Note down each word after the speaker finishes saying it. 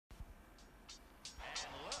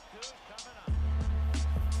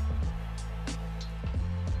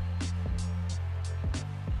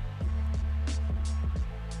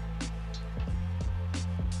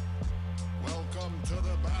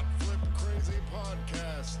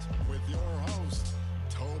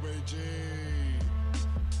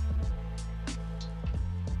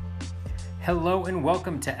Hello and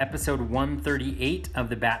welcome to episode 138 of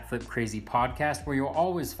the Bat Flip Crazy podcast, where you'll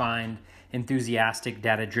always find enthusiastic,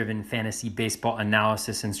 data-driven fantasy baseball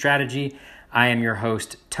analysis and strategy. I am your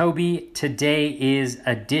host, Toby. Today is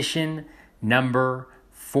edition number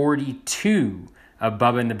 42 of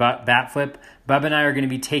Bubba and the Bat Flip. Bubba and I are going to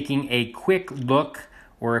be taking a quick look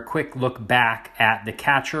back at the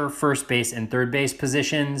catcher, first base, and third base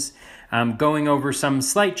positions, going over some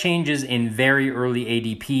slight changes in very early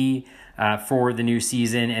ADP for the new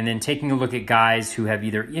season, and then taking a look at guys who have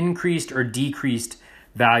either increased or decreased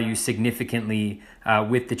value significantly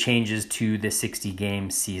with the changes to the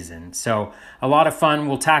 60-game season. So a lot of fun.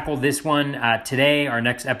 We'll tackle this one today. Our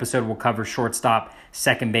next episode will cover shortstop,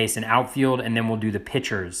 second base, and outfield, and then we'll do the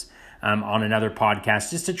pitchers on another podcast,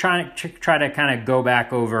 just to try to kind of go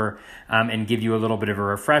back over and give you a little bit of a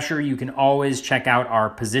refresher. You can always check out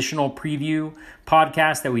our positional preview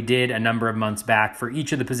podcast that we did a number of months back for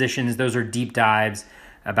each of the positions. Those are deep dives,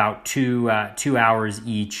 about 2 hours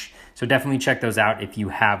each. So definitely check those out if you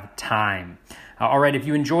have time. All right, if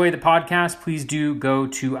you enjoy the podcast, please do go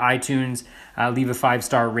to iTunes, leave a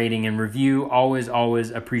 5-star rating and review. Always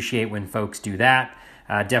appreciate when folks do that.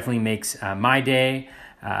 Definitely makes my day.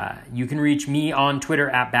 You can reach me on Twitter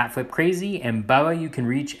at BatFlipCrazy, and Bubba you can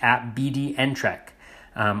reach at BDNtrek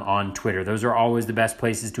on Twitter. Those are always the best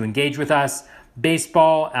places to engage with us.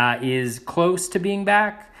 Baseball is close to being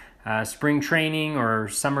back. Spring training or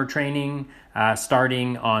summer training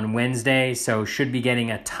starting on Wednesday, so should be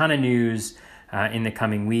getting a ton of news in the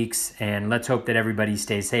coming weeks. And let's hope that everybody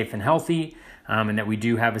stays safe and healthy, and that we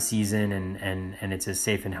do have a season and it's as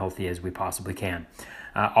safe and healthy as we possibly can.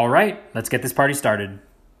 All right, let's get this party started.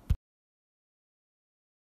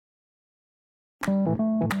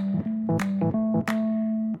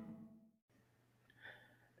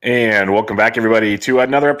 And welcome back, everybody, to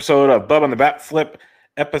another episode of Bubba and the Bat Flip,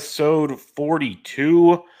 episode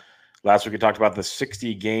 42. Last week we talked about the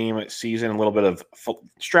 60-game season, a little bit of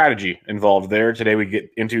strategy involved there. Today we get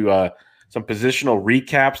into some positional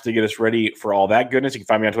recaps to get us ready for all that goodness. You can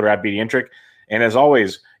find me on Twitter at BDNtrick. And as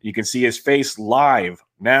always, you can see his face live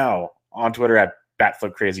now on Twitter at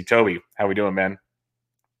BatFlipCrazy. Toby, how we doing, man?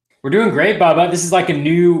 We're doing great, Bubba. This is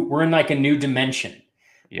we're in a new dimension.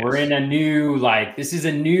 Yes. We're in a new, this is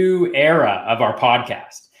a new era of our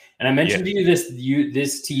podcast. And I mentioned to you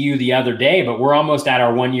this to you the other day, but we're almost at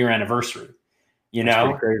our 1-year anniversary. You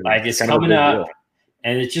know, it's coming up,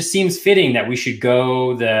 and it just seems fitting that we should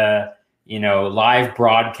go the, live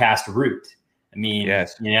broadcast route. I mean,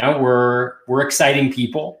 yes. We're exciting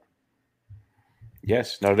people.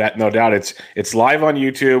 Yes, no doubt. It's live on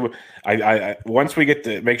YouTube. I once we get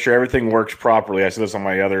to make sure everything works properly, I said this on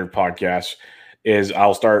my other podcast, is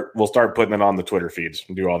we'll start putting it on the Twitter feeds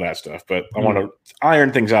and do all that stuff. But I want to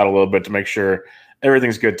iron things out a little bit to make sure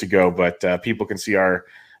everything's good to go. But people can see our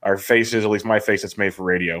faces, at least my face that's made for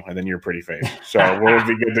radio, and then your pretty face. So we'll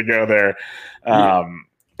be good to go there.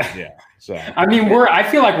 Yeah. So I mean, I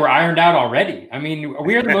feel like we're ironed out already. I mean,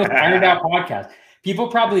 we are the most ironed out podcast. People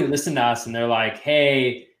probably listen to us and they're like,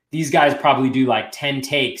 hey, these guys probably do 10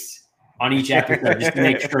 takes on each episode just to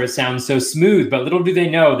make sure it sounds so smooth. But little do they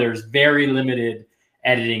know there's very limited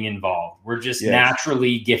editing involved. We're just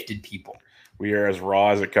naturally gifted people. We are as raw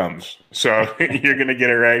as it comes. So you're going to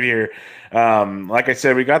get it right here. Like I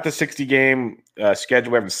said, we got the 60-game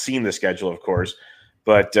schedule. We haven't seen the schedule, of course,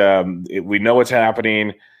 but we know what's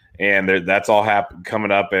happening. And that's all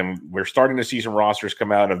coming up, and we're starting to see some rosters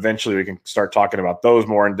come out, and eventually we can start talking about those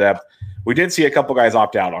more in depth. We did see a couple guys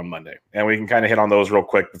opt out on Monday, and we can kind of hit on those real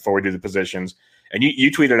quick before we do the positions. And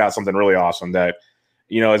you tweeted out something really awesome that,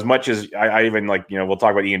 as much as I even we'll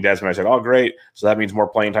talk about Ian Desmond. I said, oh, great. So that means more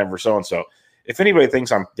playing time for so-and-so. If anybody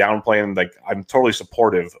thinks I'm downplaying, I'm totally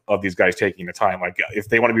supportive of these guys taking the time. If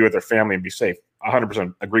they want to be with their family and be safe,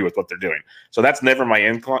 100% agree with what they're doing. So that's never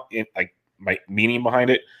my my meaning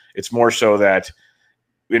behind it. It's more so that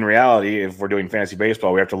in reality, if we're doing fantasy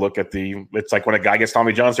baseball, we have to look at it's like when a guy gets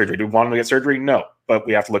Tommy John surgery. Do we want him to get surgery? No, but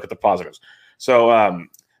we have to look at the positives. So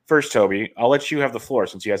first, Toby, I'll let you have the floor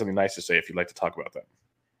since you have something nice to say if you'd like to talk about that.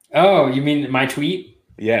 Oh, you mean my tweet?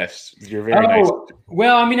 Yes, you're very nice.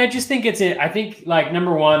 Well, I mean, I just think I think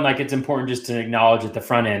number one, it's important just to acknowledge at the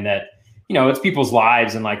front end that, it's people's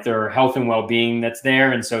lives and their health and well-being that's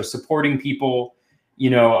there. And so supporting people,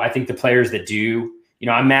 I think the players that do,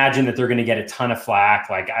 I imagine that they're going to get a ton of flack.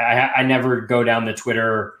 I never go down the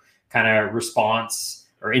Twitter kind of response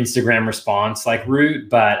or Instagram response route,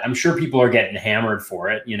 but I'm sure people are getting hammered for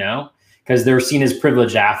it, because they're seen as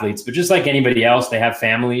privileged athletes. But just like anybody else, they have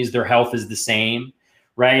families, their health is the same,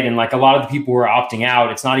 right? And a lot of the people who are opting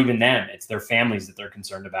out, it's not even them, it's their families that they're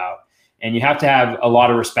concerned about. And you have to have a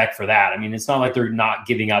lot of respect for that. I mean, it's not like they're not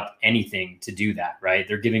giving up anything to do that, right?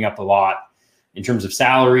 They're giving up a lot in terms of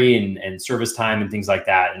salary and service time and things like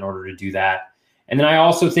that in order to do that. And then I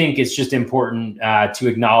also think it's just important to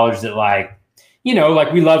acknowledge that, like, you know,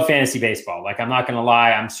 like we love fantasy baseball. Like, I'm not going to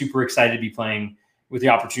lie, I'm super excited to be playing with the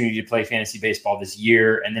opportunity to play fantasy baseball this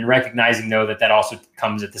year. And then recognizing, though, that also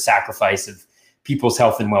comes at the sacrifice of people's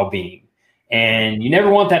health and well-being. And you never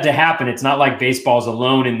want that to happen. It's not like baseball is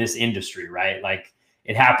alone in this industry, right? Like,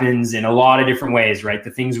 it happens in a lot of different ways, right?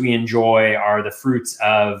 The things we enjoy are the fruits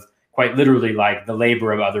of, quite literally, like the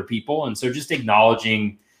labor of other people. And so just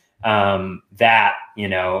acknowledging that, you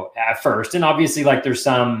know, at first, and obviously, like, there's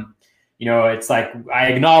some, you know, it's like, I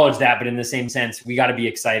acknowledge that, but in the same sense, we got to be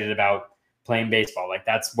excited about playing baseball. Like,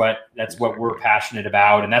 that's what we're passionate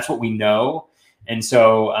about, and that's what we know. And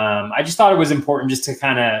so I just thought it was important just to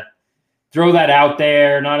kind of throw that out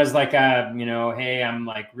there, not as like a, you know, hey, I'm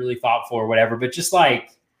like really thoughtful or whatever, but just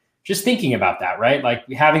thinking about that, right? Like,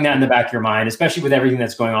 having that in the back of your mind, especially with everything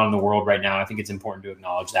that's going on in the world right now. I think it's important to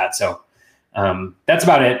acknowledge that. So that's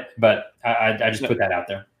about it. But I just put that out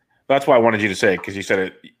there. That's why I wanted you to say it, because you said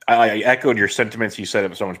it. I echoed your sentiments. You said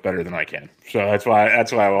it so much better than I can. So that's why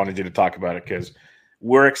I wanted you to talk about it, because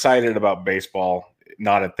we're excited about baseball,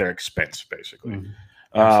 not at their expense, basically.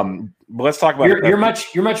 But let's talk about you're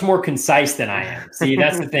much more concise than I am. See,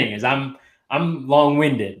 that's the thing, is I'm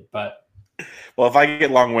long-winded, but well, if I get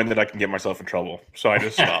long-winded, I can get myself in trouble. So I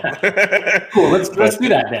just stop. Cool. Let's do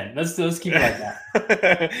that then. Let's keep it like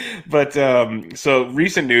that. But so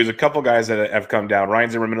recent news, a couple guys that have come down. Ryan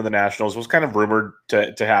Zimmerman of the Nationals was kind of rumored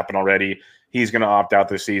to happen already. He's going to opt out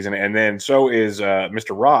this season. And then so is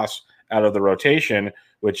Mr. Ross out of the rotation,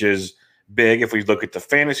 which is big if we look at the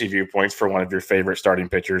fantasy viewpoints for one of your favorite starting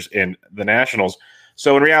pitchers in the Nationals.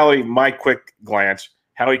 So in reality, my quick glance,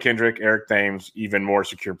 Howie Kendrick, Eric Thames, even more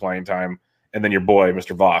secure playing time, and then your boy,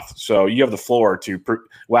 Mr. Voth. So you have the floor to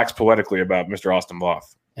wax poetically about Mr. Austin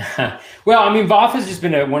Voth. Well, I mean, Voth has just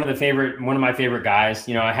been one of my favorite guys.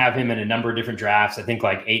 You know, I have him in a number of different drafts. I think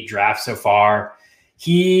like 8 drafts so far.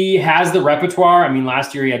 He has the repertoire. I mean,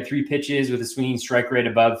 last year he had 3 pitches with a swinging strike rate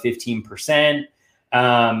above 15%.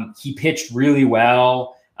 He pitched really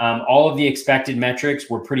well. All of the expected metrics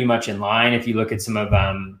were pretty much in line. If you look at some of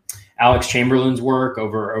Alex Chamberlain's work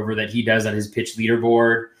over that he does on his pitch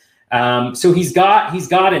leaderboard. So he's got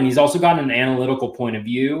it. And he's also got an analytical point of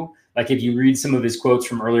view. Like, if you read some of his quotes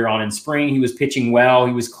from earlier on in spring, he was pitching well.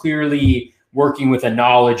 He was clearly working with a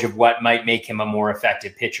knowledge of what might make him a more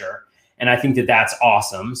effective pitcher. And I think that that's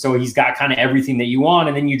awesome. So he's got kind of everything that you want.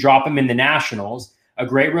 And then you drop him in the Nationals, a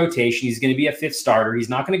great rotation. He's going to be a 5th starter. He's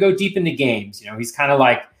not going to go deep into games. You know, he's kind of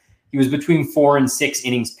like, he was between 4 and 6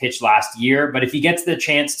 innings pitched last year. But if he gets the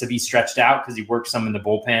chance to be stretched out, because he worked some in the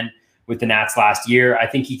bullpen with the Nats last year, I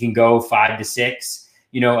think he can go 5 to 6,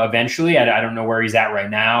 you know, eventually. I don't know where he's at right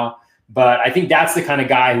now, but I think that's the kind of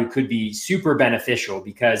guy who could be super beneficial,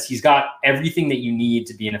 because he's got everything that you need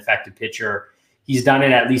to be an effective pitcher. He's done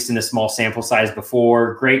it, at least in a small sample size,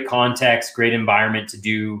 before. Great context, great environment to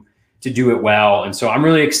do it well. And so I'm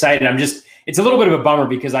really excited. It's a little bit of a bummer,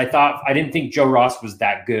 because I didn't think Joe Ross was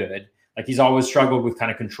that good. Like, he's always struggled with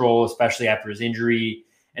kind of control, especially after his injury.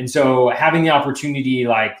 And so having the opportunity,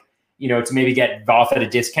 like, you know, to maybe get Voth at a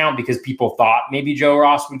discount because people thought maybe Joe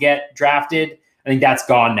Ross would get drafted, I think that's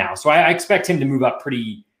gone now. So I expect him to move up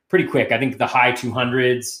pretty quick. I think the high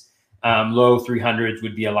 200s, low 300s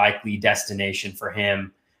would be a likely destination for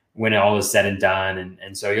him when all is said and done.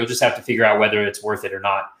 And so you'll just have to figure out whether it's worth it or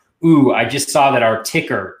not. Ooh, I just saw that our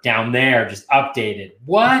ticker down there just updated.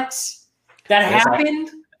 What? That happened?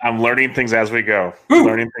 I'm learning things as we go.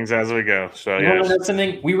 So yeah.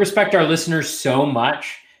 Something, we respect our listeners so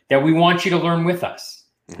much that we want you to learn with us.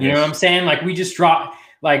 You know what I'm saying? Like, we just dropped,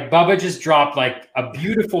 like, Bubba just dropped like a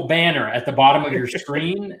beautiful banner at the bottom of your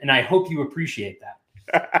screen. And I hope you appreciate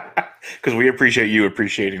that. Because we appreciate you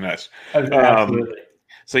appreciating us. Absolutely.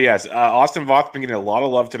 So yes, Austin Voth been getting a lot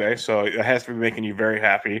of love today. So it has to be making you very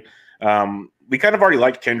happy. We kind of already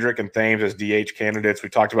liked Kendrick and Thames as DH candidates. We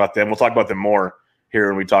talked about them. We'll talk about them more here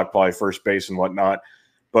when we talk probably first base and whatnot.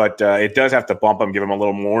 But it does have to bump him, give him a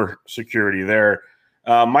little more security there.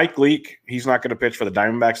 Mike Leake, he's not going to pitch for the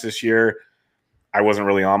Diamondbacks this year. I wasn't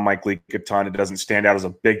really on Mike Leake a ton. It doesn't stand out as a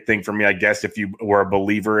big thing for me. I guess if you were a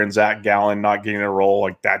believer in Zach Gallen not getting a role,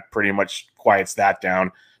 like, that pretty much quiets that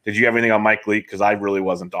down. Did you have anything on Mike Leake? Because I really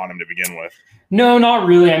wasn't on him to begin with. No, not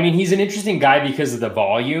really. I mean, he's an interesting guy because of the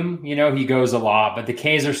volume. You know, he goes a lot, but the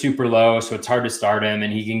Ks are super low, so it's hard to start him,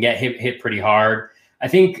 and he can get hit pretty hard. I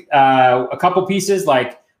think a couple pieces,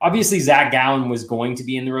 like, obviously Zach Gallen was going to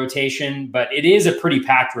be in the rotation, but it is a pretty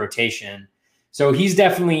packed rotation. So he's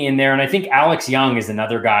definitely in there. And I think Alex Young is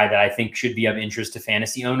another guy that I think should be of interest to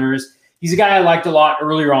fantasy owners. He's a guy I liked a lot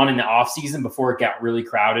earlier on in the offseason before it got really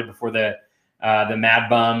crowded, before the Mad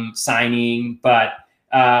Bum signing. But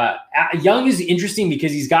Young is interesting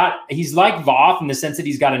because he's like Voth in the sense that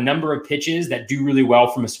he's got a number of pitches that do really well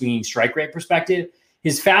from a swinging strike rate perspective.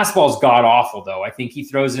 His fastball's god awful, though. I think he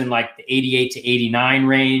throws it in like the 88 to 89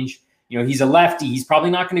 range. He's a lefty. He's probably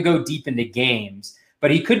not going to go deep into games,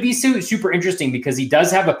 but he could be super interesting because he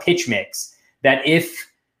does have a pitch mix that if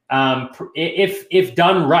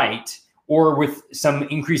done right or with some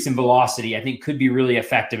increase in velocity, I think could be really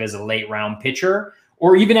effective as a late round pitcher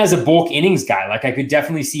or even as a bulk innings guy. Like I could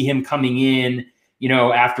definitely see him coming in,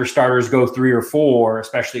 after starters go 3 or 4,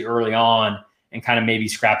 especially early on, and kind of maybe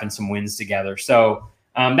scrapping some wins together. So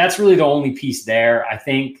that's really the only piece there, I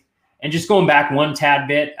think. And just going back one tad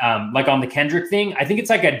bit, like on the Kendrick thing, I think it's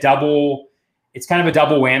like it's kind of a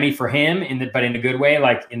double whammy for him but in a good way,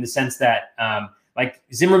 like in the sense that like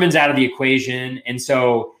Zimmerman's out of the equation. And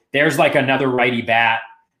so there's like another righty bat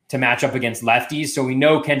to match up against lefties. So we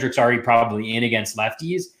know Kendrick's already probably in against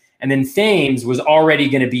lefties. And then Thames was already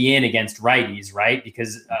going to be in against righties, right?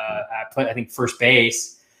 Because I think first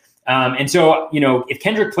base. And so, if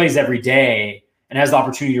Kendrick plays every day and has the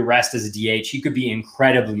opportunity to rest as a DH, he could be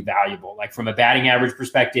incredibly valuable. Like from a batting average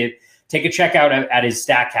perspective, take a check out at his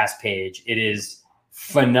StatCast page. It is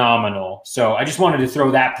phenomenal. So I just wanted to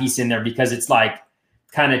throw that piece in there because it's like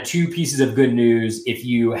kind of 2 pieces of good news if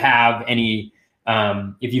you have any,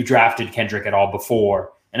 if you've drafted Kendrick at all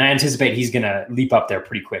before. And I anticipate he's going to leap up there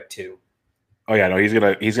pretty quick too. Oh yeah, no, he's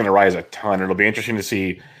gonna rise a ton. It'll be interesting to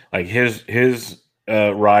see like his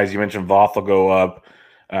rise. You mentioned Voth will go up.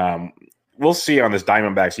 We'll see on this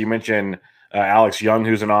Diamondbacks. You mentioned Alex Young,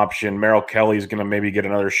 who's an option. Merrill Kelly's going to maybe get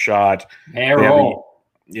another shot. Merrill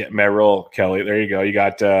Kelly. There you go. You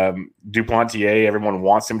got Duplantier. Everyone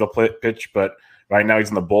wants him to pitch, but right now he's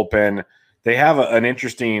in the bullpen. They have an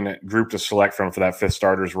interesting group to select from for that 5th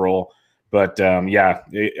starter's role. But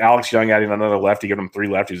Alex Young adding another lefty, giving him 3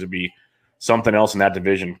 lefties would be something else in that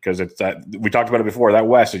division because it's that we talked about it before. That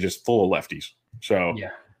West is just full of lefties. So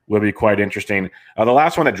will be quite interesting. The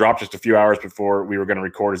last one that dropped just a few hours before we were going to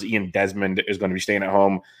record is Ian Desmond is going to be staying at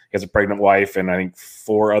home. He has a pregnant wife and I think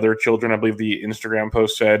 4 other children, I believe the Instagram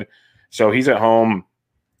post said. So he's at home,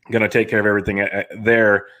 going to take care of everything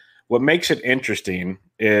there. What makes it interesting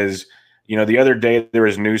is, the other day there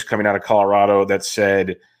was news coming out of Colorado that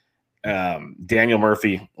said Daniel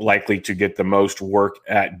Murphy likely to get the most work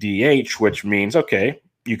at DH, which means, okay,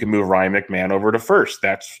 you can move Ryan McMahon over to first.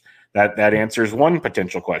 That answers one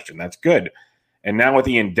potential question. That's good. And now with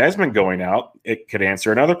Ian Desmond going out, it could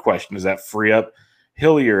answer another question. Does that free up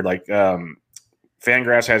Hilliard? Like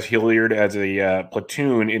Fangraphs has Hilliard as a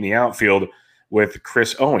platoon in the outfield with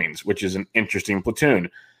Chris Owings, which is an interesting platoon.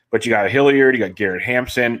 But you got Hilliard, you got Garrett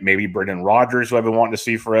Hampson, maybe Brendan Rodgers, who I've been wanting to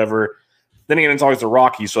see forever. Then again, it's always the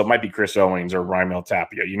Rockies, so it might be Chris Owings or Raimel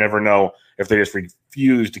Tapia. You never know if they just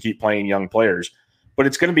refuse to keep playing young players. But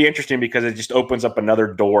it's going to be interesting because it just opens up another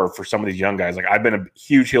door for some of these young guys. Like I've been a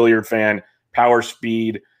huge Hilliard fan, power,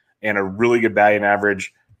 speed, and a really good batting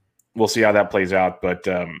average. We'll see how that plays out. But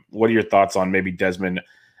what are your thoughts on maybe Desmond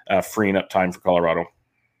freeing up time for Colorado?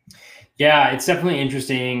 Yeah, it's definitely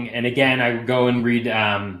interesting. And again, I would go and read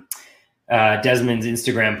Desmond's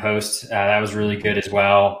Instagram post. That was really good as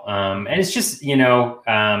well. And it's just,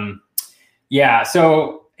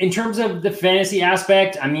 so in terms of the fantasy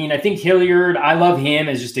aspect, I mean, I think Hilliard, I love him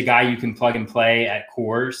as just a guy you can plug and play at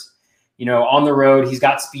Coors. On the road, he's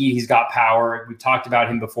got speed, he's got power. We've talked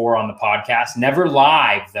about him before on the podcast. Never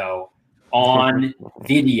live, though, on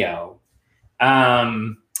video.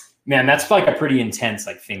 Man, that's like a pretty intense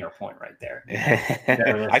finger point right there.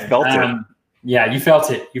 I felt it. Yeah, you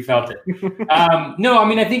felt it. No, I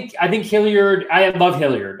mean, I think Hilliard, I love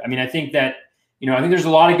Hilliard. I mean, I think that, I think there's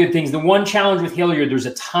a lot of good things. The one challenge with Hilliard, there's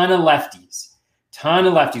a ton of lefties.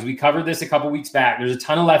 We covered this a couple weeks back. There's a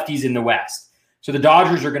ton of lefties in the West. So the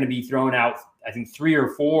Dodgers are going to be throwing out, I think, 3 or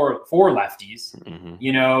 4 lefties.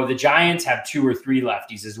 Mm-hmm. The Giants have 2 or 3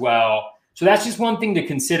 lefties as well. So that's just one thing to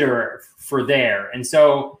consider for there. And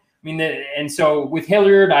so, with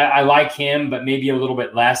Hilliard, I like him, but maybe a little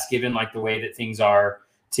bit less given the way that things are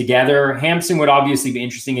together. Hampson would obviously be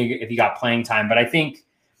interesting if he got playing time, but I think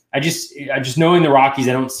I just knowing the Rockies,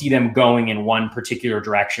 I don't see them going in one particular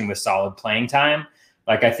direction with solid playing time.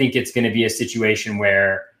 I think it's going to be a situation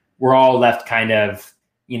where we're all left kind of,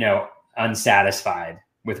 unsatisfied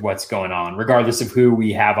with what's going on, regardless of who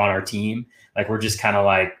we have on our team. We're just kind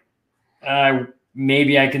of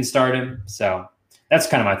maybe I can start him. So that's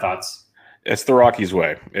kind of my thoughts. It's the Rockies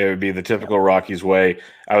way. It would be the typical Rockies way.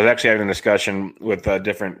 I was actually having a discussion with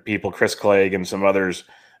different people, Chris Clegg and some others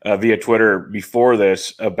via Twitter before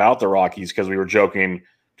this about the Rockies because we were joking,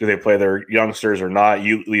 do they play their youngsters or not?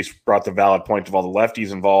 You at least brought the valid point of all the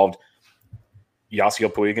lefties involved.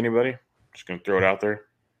 Yasiel Puig, anybody? Just going to throw it out there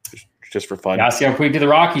just for fun. Yasiel Puig to the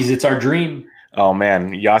Rockies. It's our dream. Oh,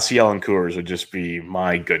 man. Yasiel and Coors would just be,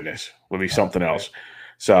 my goodness, would be something else.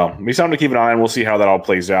 So it'll be something to keep an eye on. We'll see how that all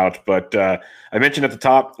plays out. But I mentioned at the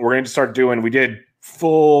top, we're going to start doing – we did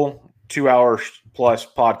full 2-hour plus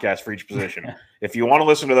podcast for each position. If you want to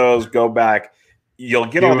listen to those, go back. You'll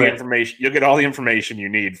get all the information. You'll get all the information you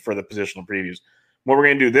need for the positional previews. What we're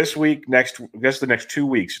going to do this week, the next 2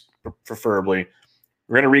 weeks, preferably,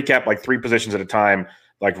 we're going to recap like 3 positions at a time,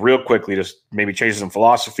 like real quickly, just maybe change some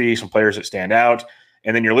philosophy, some players that stand out.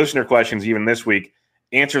 And then your listener questions, even this week,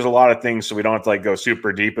 answers a lot of things so we don't have to like go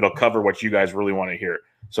super deep. It'll cover what you guys really want to hear.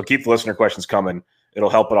 So keep the listener questions coming. It'll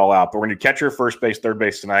help it all out. But we're going to catcher, first base, third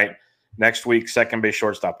base tonight. Next week, second base,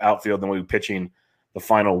 shortstop, outfield. Then we'll be pitching the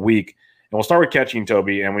final week. And we'll start with catching,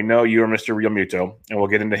 Toby. And we know you are Mr. Real Muto, and we'll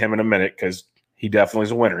get into him in a minute because he definitely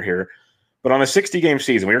is a winner here. But on a 60-game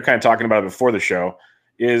season, we were kind of talking about it before the show,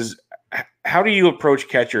 is how do you approach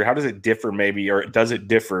catcher? How does it differ maybe, or does it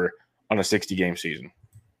differ on a 60-game season?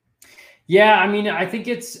 Yeah, I mean, I think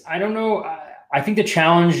I don't know. I think the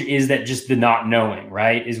challenge is that just the not knowing,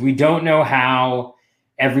 right? Is we don't know how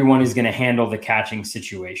everyone is going to handle the catching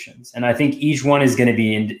situations. And I think each one is going to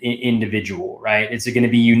be individual, right? It's going to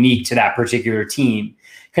be unique to that particular team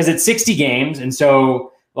because it's 60 games. And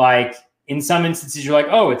so like in some instances, you're like,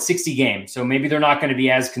 oh, it's 60 games. So maybe they're not going to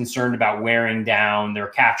be as concerned about wearing down their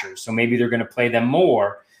catchers. So maybe they're going to play them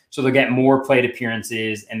more. So they'll get more plate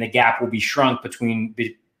appearances and the gap will be shrunk between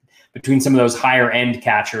some of those higher end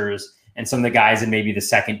catchers and some of the guys in maybe the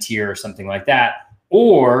second tier or something like that.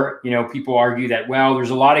 Or, people argue that, well,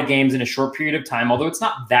 there's a lot of games in a short period of time, although it's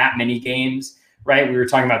not that many games, right? We were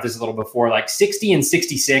talking about this a little before, like 60 and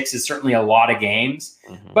 66 is certainly a lot of games,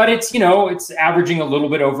 but it's, it's averaging a little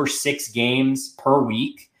bit over 6 games per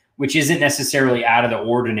week, which isn't necessarily out of the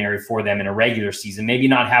ordinary for them in a regular season. Maybe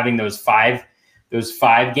not having those 5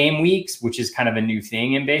 game weeks, which is kind of a new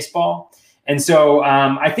thing in baseball. And so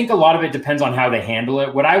I think a lot of it depends on how they handle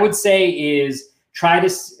it. What I would say is try to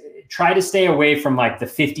stay away from like the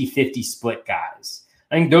 50-50 split guys.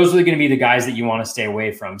 I think those are going to be the guys that you want to stay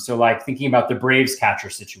away from. So like thinking about the Braves catcher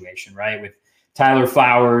situation, right? With Tyler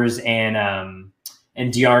Flowers and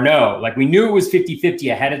d'Arnaud, like we knew it was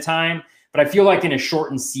 50-50 ahead of time, but I feel like in a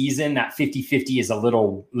shortened season, that 50-50 is a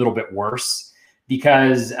little bit worse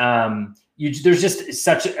because there's just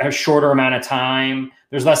such a shorter amount of time.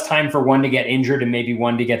 There's less time for one to get injured and maybe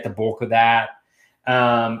one to get the bulk of that.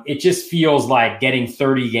 It just feels like getting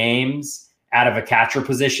 30 games out of a catcher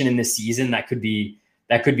position in this season. That could be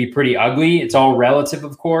pretty ugly. It's all relative,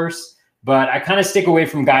 of course, but I kind of stick away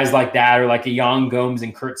from guys like that or like a Yan Gomes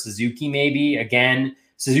and Kurt Suzuki. Maybe again,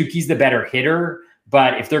 Suzuki's the better hitter,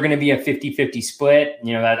 but if they're going to be a 50-50 split,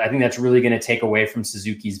 I think that's really going to take away from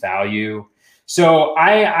Suzuki's value. So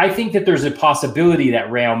I think that there's a possibility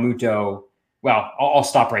that Real Muto. Well, I'll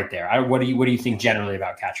stop right there. What do you think generally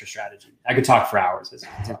about catcher strategy? I could talk for hours.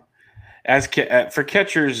 For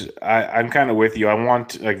catchers, I'm kind of with you. I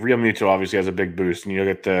want like Real Muto obviously has a big boost, and you'll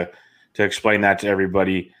get to explain that to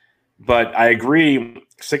everybody. But I agree,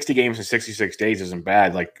 60 games in 66 days isn't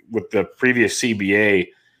bad. Like with the previous CBA,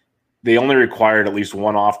 they only required at least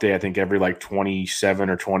one off day. I think every like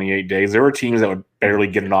 27 or 28 days. There were teams that would barely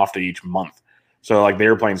get an off day each month. So like they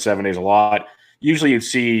were playing 7 days a lot. Usually you'd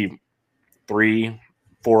see 3-4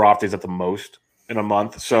 off days at the most in a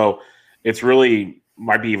month. So it's really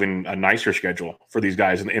might be even a nicer schedule for these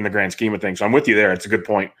guys in the grand scheme of things. So I'm with you there. It's a good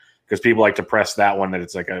point because people like to press that one that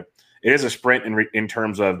it is a sprint in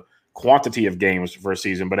terms of quantity of games for a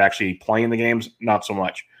season, but actually playing the games, not so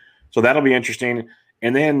much. So that'll be interesting.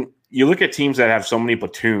 And then you look at teams that have so many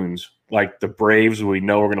platoons, like the Braves, who we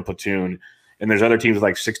know are going to platoon, and there's other teams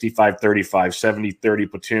like 65-35,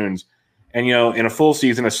 70-30 platoons. And, in a full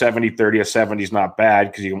season, a 70-30, a 70 is not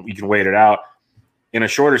bad because you can wait it out. In a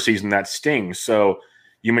shorter season, that stings. So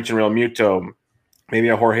you mentioned Real Muto, maybe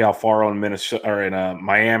a Jorge Alfaro in Minnesota or in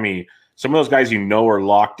Miami. Some of those guys are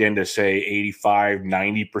locked into, say, 85,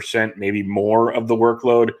 90%, maybe more of the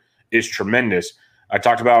workload is tremendous. I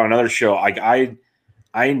talked about on another show,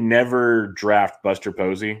 I never draft Buster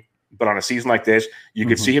Posey, but on a season like this, you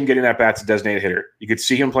could see him getting at bats as a designated hitter. You could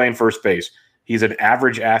see him playing first base. He's an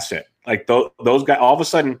average asset. Like those guys, all of a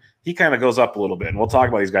sudden, he kind of goes up a little bit. And we'll talk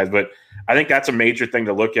about these guys. But I think that's a major thing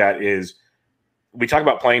to look at is we talked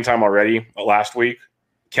about playing time already last week.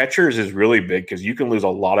 catchers is really big because you can lose a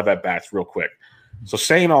lot of at-bats real quick. So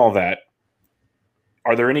saying all that,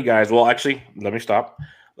 are there any guys – well, actually, let me stop.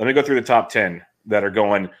 Let me go through the top 10 that are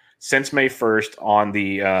going since May 1st on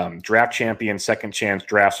the Draft Champion Second Chance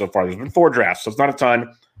draft so far. There's been 4 drafts, so it's not a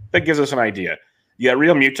ton. That gives us an idea. You got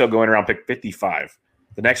Real Muto going around pick 55.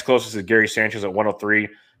 The next closest is Gary Sanchez at 103. You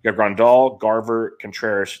got Grandal, Garver,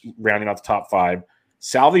 Contreras rounding out the top 5.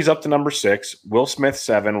 Salvi's up to number 6. Will Smith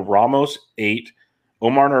 7. Ramos 8.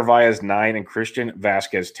 Omar Narvaez 9. And Christian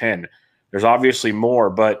Vasquez 10. There's obviously more,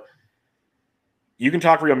 but you can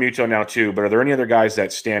talk Real Muto now too. But are there any other guys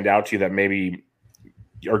that stand out to you that maybe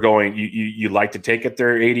are going you like to take at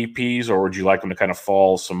their ADPs, or would you like them to kind of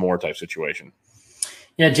fall some more type situation?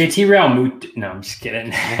 Yeah, JT Realmuto. No, I'm just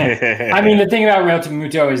kidding. I mean, the thing about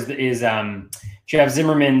Realmuto is Jeff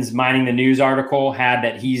Zimmerman's Mining the News article had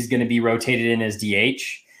that he's going to be rotated in as DH.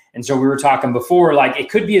 And so we were talking before, like it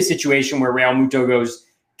could be a situation where Realmuto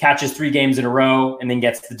catches 3 games in a row and then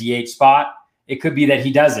gets the DH spot. It could be that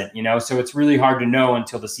he doesn't, so it's really hard to know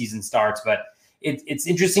until the season starts. But it's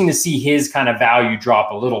interesting to see his kind of value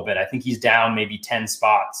drop a little bit. I think he's down maybe 10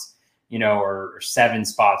 spots. Or 7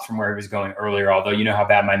 spots from where he was going earlier, although you know how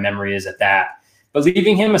bad my memory is at that. But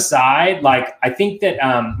leaving him aside, like I think that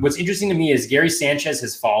what's interesting to me is Gary Sanchez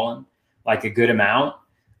has fallen like a good amount.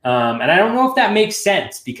 And I don't know if that makes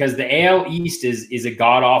sense because the AL East is a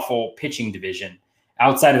god-awful pitching division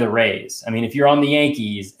outside of the Rays. I mean, if you're on the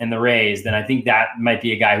Yankees and the Rays, then I think that might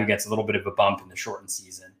be a guy who gets a little bit of a bump in the shortened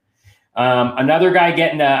season. Another guy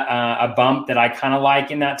getting a bump that I kind of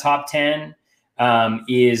like in that top 10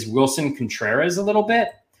 is Wilson Contreras a little bit.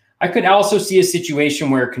 I could also see a situation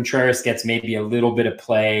where Contreras gets maybe a little bit of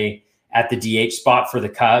play at the DH spot for the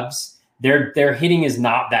Cubs. Their hitting is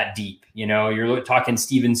not that deep. You're talking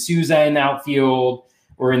Steven Souza in the outfield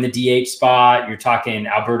or in the DH spot. You're talking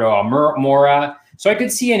Alberto Almora. So I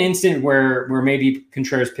could see an instant where maybe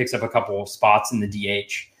Contreras picks up a couple of spots in the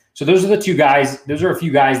DH. So those are the 2 guys. Those are a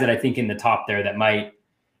few guys that I think in the top there that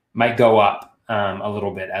might go up a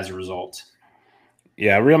little bit as a result.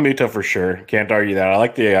 Yeah, Real Muto for sure. Can't argue that. I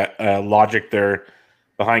like the logic there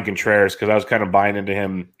behind Contreras because I was kind of buying into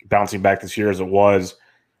him bouncing back this year as it was.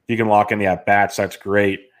 If you can lock in the at-bats, that's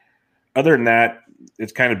great. Other than that,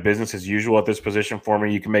 it's kind of business as usual at this position for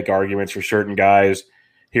me. You can make arguments for certain guys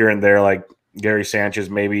here and there, like Gary Sanchez.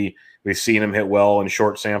 Maybe we've seen him hit well in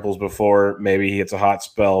short samples before. Maybe he hits a hot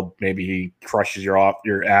spell. Maybe he crushes your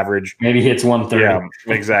average. Maybe he hits 130.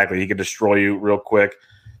 Yeah, exactly. He could destroy you real quick.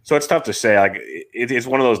 So it's tough to say. Like it's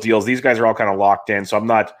one of those deals. These guys are all kind of locked in, so I'm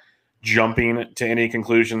not jumping to any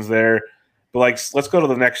conclusions there. But let's go to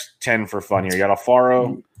the next 10 for fun here. You got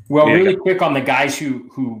Alfaro. Well, really quick on the guys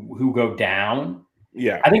who go down.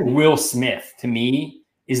 Yeah, I think Will Smith to me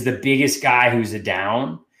is the biggest guy who's a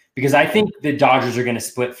down because I think the Dodgers are going to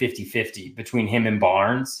split 50-50 between him and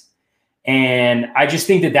Barnes. And I just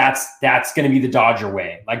think that's going to be the Dodger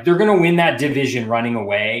way. Like they're going to win that division running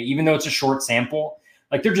away, even though it's a short sample.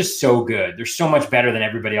 Like they're just so good. They're so much better than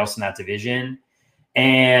everybody else in that division.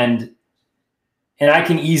 And I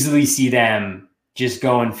can easily see them just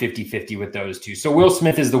going 50-50 with those 2. So Will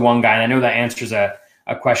Smith is the one guy. And I know that answers a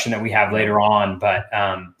question that we have later on, but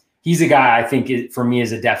he's a guy I think for me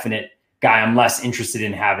is a definite guy I'm less interested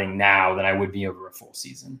in having now than I would be over a full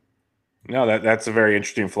season. No, that's a very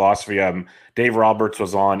interesting philosophy. Dave Roberts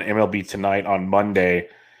was on MLB Tonight on Monday,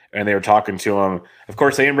 and they were talking to him. Of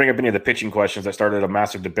course, they didn't bring up any of the pitching questions that started a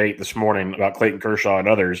massive debate this morning about Clayton Kershaw and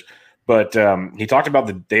others. But he talked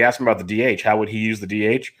about they asked him about the DH. How would he use the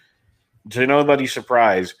DH? To nobody's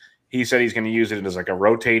surprise, he said he's going to use it as like a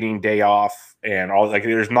rotating day off and all. Like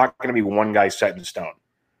there's not going to be one guy set in stone.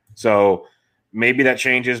 So maybe that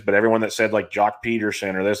changes. But everyone that said like Jock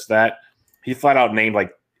Peterson or that, he flat out named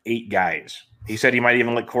like 8 guys. He said he might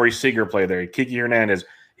even let Corey Seager play there. Kiki Hernandez.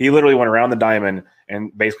 He literally went around the diamond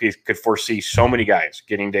and basically could foresee so many guys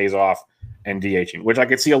getting days off and DHing, which I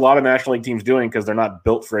could see a lot of National League teams doing because they're not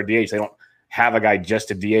built for a DH. They don't have a guy just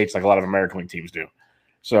to DH like a lot of American League teams do.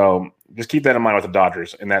 So just keep that in mind with the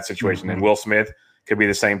Dodgers in that situation. And Will Smith could be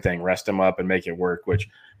the same thing. Rest him up and make it work, which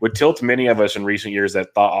would tilt many of us in recent years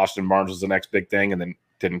that thought Austin Barnes was the next big thing and then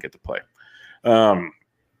didn't get to play.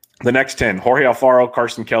 The next 10, Jorge Alfaro,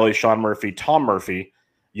 Carson Kelly, Sean Murphy, Tom Murphy,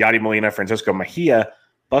 Yadi Molina, Francisco Mejia,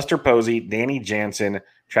 Buster Posey, Danny Jansen,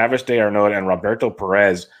 Travis d'Arnaud, and Roberto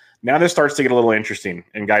Perez. Now this starts to get a little interesting.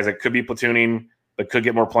 And guys that could be platooning, but could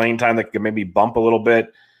get more playing time, that could maybe bump a little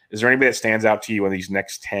bit. Is there anybody that stands out to you in these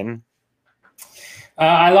next 10?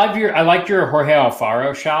 I like your Jorge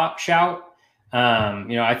Alfaro shout.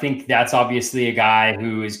 I think that's obviously a guy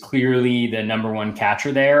who is clearly the number one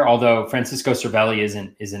catcher there, although Francisco Cervelli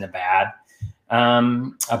isn't a bad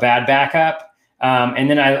a bad backup. And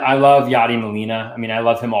then I love Yadi Molina. I mean, I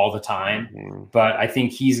love him all the time, but I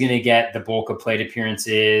think he's going to get the bulk of plate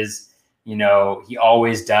appearances. You know, he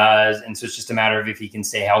always does. And so it's just a matter of if he can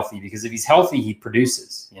stay healthy, because if he's healthy, he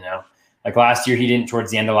produces, you know, like last year, he didn't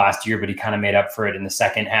towards the end of last year, but he kind of made up for it in the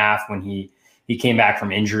second half when he came back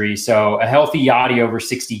from injury. So a healthy Yadi over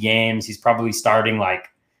 60 games, he's probably starting like,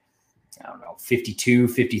 I don't know, 52,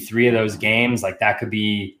 53 of those games. Like that could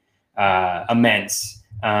be immense.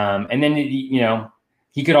 And then, you know,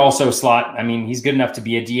 he could also slot. I mean, he's good enough to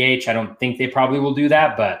be a DH. I don't think they probably will do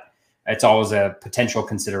that, but it's always a potential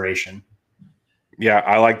consideration. Yeah,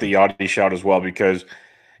 I like the Yachty shout as well because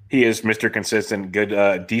he is Mr. Consistent,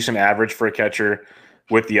 good, decent average for a catcher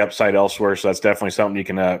with the upside elsewhere. So that's definitely something you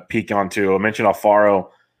can peek onto. I mentioned Alfaro.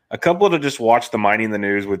 A couple to just watch the Mining the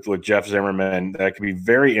News with Jeff Zimmerman. That could be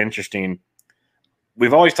very interesting.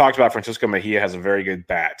 We've always talked about Francisco Mejia has a very good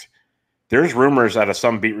bat. There's rumors out of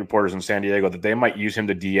some beat reporters in San Diego that they might use him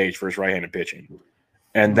to DH for his right-handed pitching.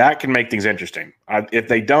 And that can make things interesting. If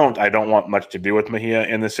they don't, I don't want much to do with Mejia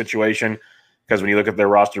in this situation because when you look at their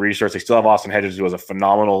roster resource, they still have Austin Hedges, who is a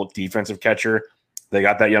phenomenal defensive catcher. They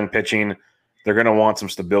got that young pitching. They're going to want some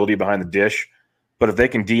stability behind the dish. But if they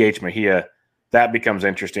can DH Mejia, that becomes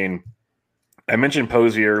interesting. I mentioned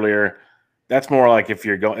Posey earlier. That's more like if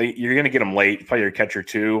you're going to get him late, play your catcher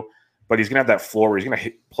too. But he's going to have that floor where he's going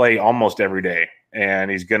to play almost every day,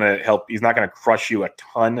 and he's going to help. He's not going to crush you a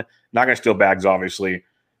ton. Not going to steal bags, obviously,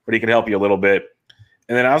 but he can help you a little bit.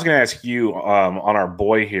 And then I was going to ask you on our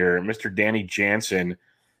boy here, Mr. Danny Jansen.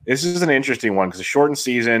 This is an interesting one because a shortened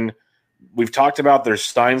season. We've talked about there's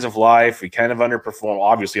signs of life. We kind of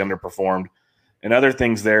obviously underperformed, and other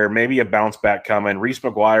things there. Maybe a bounce back coming. Reese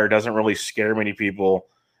McGuire doesn't really scare many people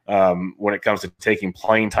when it comes to taking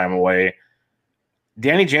playing time away.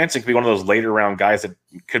 Danny Jansen could be one of those later round guys that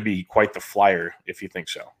could be quite the flyer if you think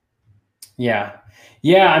so. Yeah.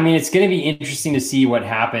 Yeah. I mean, it's going to be interesting to see what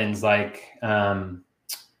happens. Like,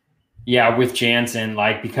 with Jansen,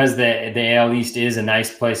 like, because the AL East is a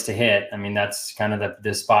nice place to hit. I mean, that's kind of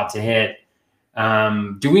the spot to hit.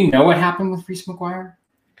 Do we know what happened with Reese McGuire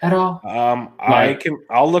at all?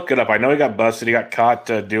 I'll look it up. I know he got busted. He got caught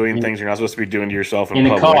doing things you're not supposed to be doing to yourself in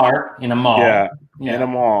public. A car, in a mall. Yeah. In a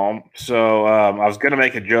mall. So I was going to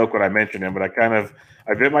make a joke when I mentioned him, but I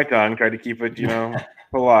bit my tongue, tried to keep it,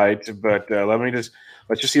 polite. But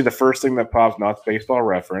let's just see the first thing that pops. Not Baseball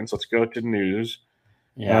Reference. Let's go to news.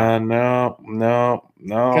 Yeah. No.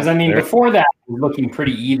 Because I mean, before that, it was looking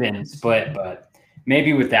pretty even split, but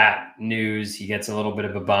maybe with that news, he gets a little bit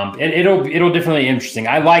of a bump. It'll definitely be interesting.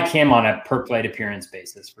 I like him on a per plate appearance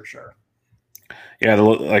basis for sure. Yeah,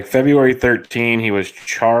 like February 13, he was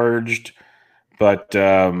charged, but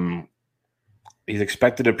he's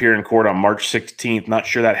expected to appear in court on March 16th. Not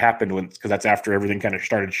sure that happened because that's after everything kind of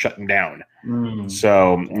started shutting down.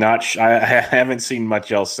 So I haven't seen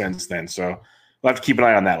much else since then. So we'll have to keep an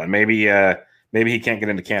eye on that one. Maybe he can't get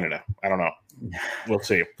into Canada. I don't know. We'll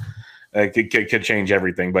see. Could change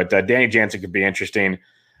everything. But Danny Jansen could be interesting.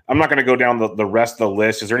 I'm not going to go down the rest of the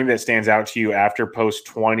list. Is there anything that stands out to you after post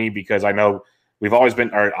 20? Because I know I've always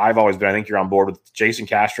been, I think you're on board with Jason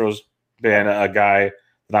Castro's been a guy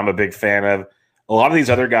that I'm a big fan of. A lot of these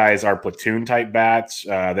other guys are platoon type bats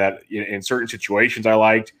that in certain situations I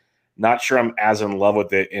liked. Not sure I'm as in love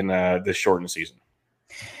with it in this shortened season.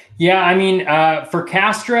 Yeah, I mean, for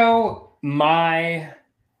Castro,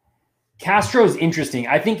 Castro's interesting.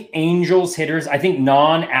 I think Angels hitters, I think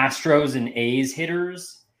non-Astros and A's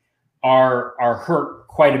hitters are hurt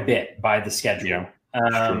quite a bit by the schedule.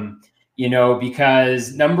 Yeah,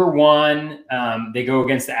 because number one, they go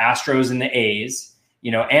against the Astros and the A's,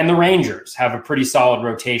 and the Rangers have a pretty solid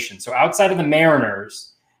rotation. So outside of the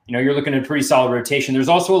Mariners, you're looking at a pretty solid rotation. There's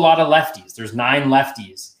also a lot of lefties. There's 9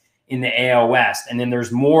 lefties in the AL West, and then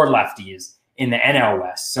there's more lefties in the NL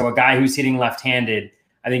West. So a guy who's hitting left-handed,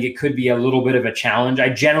 I think it could be a little bit of a challenge. I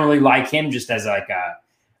generally like him just as like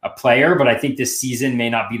a player, but I think this season may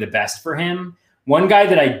not be the best for him. One guy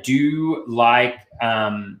that I do like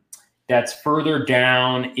that's further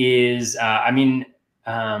down is,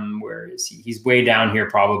 where is he? He's way down here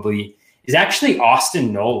probably, is actually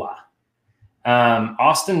Austin Nola.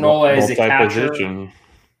 Austin Nola is a catcher.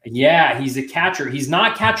 Yeah, he's a catcher. He's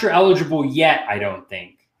not catcher eligible yet, I don't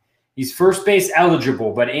think. He's first base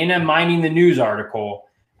eligible, but in a Mining the News article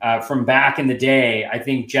from back in the day, I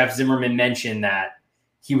think Jeff Zimmerman mentioned that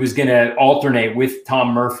he was going to alternate with Tom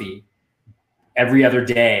Murphy every other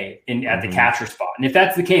day at the catcher spot. And if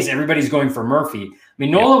that's the case, everybody's going for Murphy. I mean,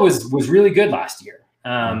 Nola was really good last year.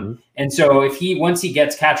 And so once he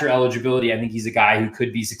gets catcher eligibility, I think he's a guy who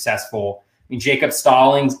could be successful mean, Jacob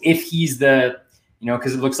Stallings, if he's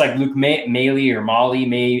because it looks like Luke Maley or Molly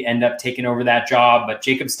may end up taking over that job, but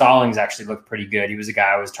Jacob Stallings actually looked pretty good. He was a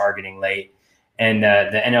guy I was targeting late. And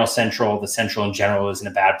the NL Central, the Central in general, isn't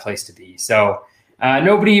a bad place to be. So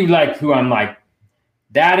nobody like who I'm like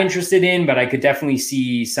that interested in, but I could definitely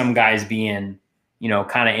see some guys being,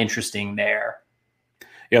 kind of interesting there.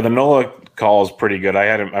 Yeah, the Nola call is pretty good. I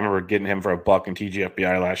remember getting him for $1 in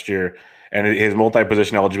TGFBI last year, and his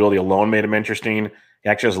multi-position eligibility alone made him interesting. He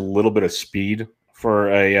actually has a little bit of speed for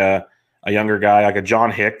a younger guy, like a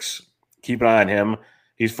John Hicks. Keep an eye on him.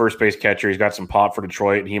 He's first base catcher. He's got some pop for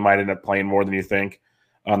Detroit, and he might end up playing more than you think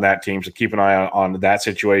on that team. So keep an eye on that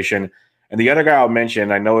situation. And the other guy I'll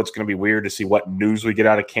mention, I know it's going to be weird to see what news we get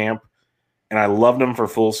out of camp, and I loved him for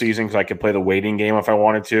full season because I could play the waiting game if I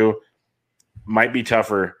wanted to. Might be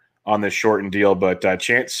tougher on this shortened deal, but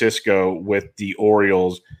Chance Sisco with the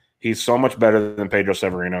Orioles, he's so much better than Pedro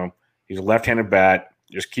Severino. He's a left-handed bat.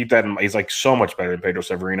 Just keep that in mind. He's like so much better than Pedro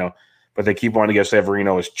Severino, but they keep wanting to give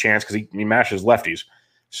Severino his chance because he mashes lefties.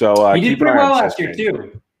 So he did pretty well last year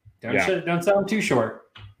too. Don't sell him too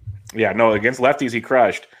short. Yeah, no, against lefties he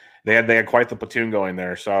crushed. They had quite the platoon going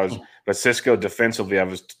there. But Sisco defensively, I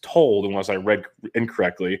was told, unless I read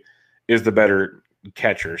incorrectly, is the better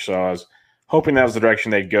catcher. So I was hoping that was the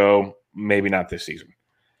direction they'd go. Maybe not this season.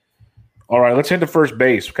 All right, let's head to first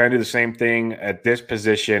base. We kind of do the same thing at this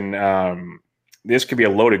position. This could be a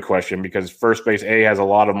loaded question because first base, A, has a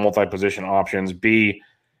lot of multi-position options. B,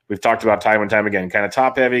 we've talked about time and time again, kind of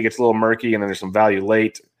top-heavy, gets a little murky, and then there's some value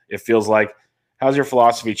late, it feels like. How's your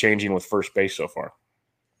philosophy changing with first base so far?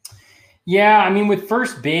 Yeah, I mean, with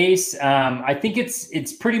first base, I think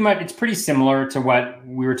it's pretty similar to what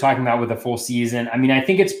we were talking about with the full season. I mean, I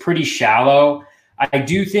think it's pretty shallow. I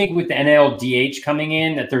do think with the NL DH coming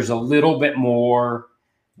in that there's a little bit more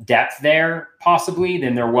depth there possibly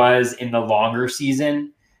than there was in the longer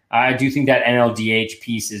season. I do think that NL DH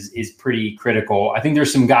piece is pretty critical. I think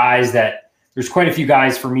there's quite a few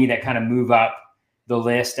guys for me that kind of move up the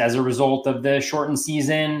list as a result of the shortened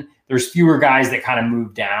season. There's fewer guys that kind of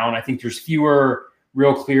move down. I think there's fewer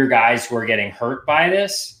real clear guys who are getting hurt by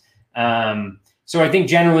this. So I think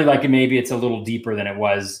generally maybe it's a little deeper than it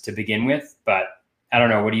was to begin with, but I don't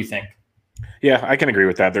know. What do you think? Yeah, I can agree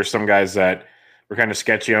with that. There's some guys that were kind of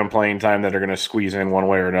sketchy on playing time that are going to squeeze in one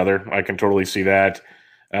way or another. I can totally see that.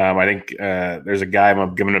 I think there's a guy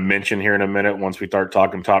I'm going to mention here in a minute once we start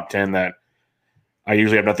talking top 10 that I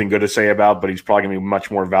usually have nothing good to say about, but he's probably going to be much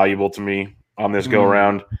more valuable to me on this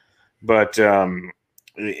go-around. But I'm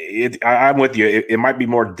with you. It might be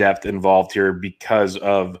more depth involved here because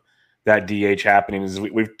of that DH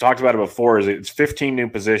happening. We've talked about it before. It's 15 new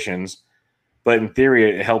positions, but in theory,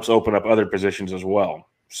 it helps open up other positions as well.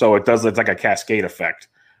 So it's like a cascade effect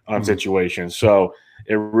on situations. So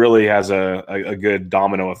it really has a good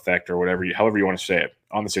domino effect or however you want to say it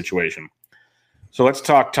on the situation. So let's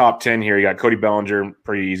talk top 10 here. You got Cody Bellinger,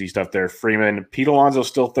 pretty easy stuff there. Freeman, Pete Alonso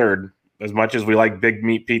still third. As much as we like Big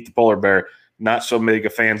Meat Pete the Polar Bear, not so mega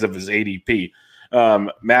fans of his ADP.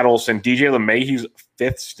 Matt Olson, DJ LeMahieu's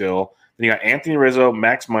fifth still. Then you got Anthony Rizzo,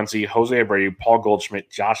 Max Muncy, Jose Abreu, Paul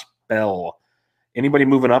Goldschmidt, Josh Bell. Anybody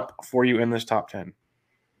moving up for you in this top 10?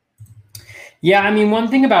 Yeah, I mean, one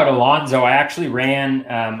thing about Alonso, I actually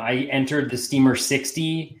I entered the Steamer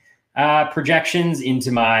 60 projections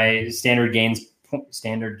into my standard game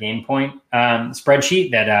point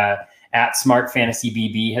spreadsheet that at Smart Fantasy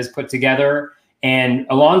BB has put together. And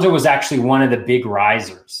Alonso was actually one of the big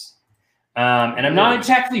risers. And I'm not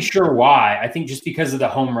exactly sure why. I think just because of the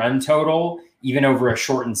home run total, even over a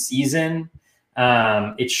shortened season,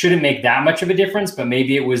 it shouldn't make that much of a difference, but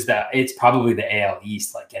maybe it's probably the AL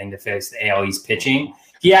East, like getting to face the AL East pitching.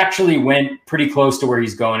 He actually went pretty close to where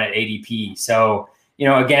he's going at ADP. So,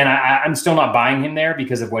 again, I'm still not buying him there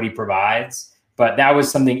because of what he provides, but that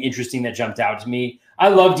was something interesting that jumped out to me. I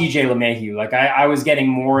love DJ LeMahieu. Like I was getting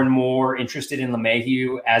more and more interested in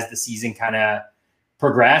LeMahieu as the season kind of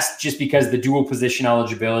progressed, just because the dual position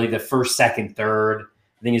eligibility, the first, second, third,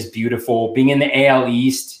 I think is beautiful. Being in the AL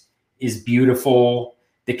East is beautiful.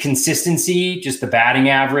 The consistency, just the batting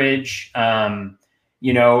average. I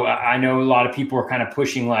know a lot of people are kind of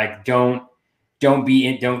pushing like don't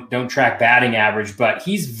track batting average, but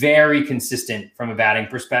he's very consistent from a batting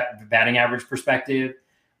average perspective.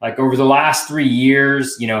 Like over the last 3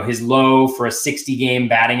 years, his low for a 60 game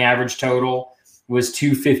batting average total was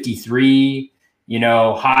 253,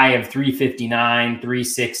 high of 359,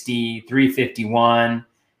 360, 351.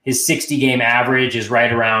 His 60 game average is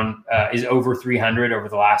right around, is over 300 over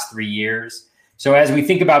the last 3 years. So as we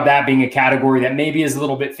think about that being a category that maybe is a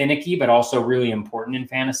little bit finicky, but also really important in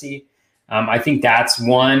fantasy, I think that's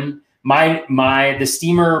one. The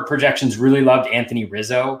Steamer projections really loved Anthony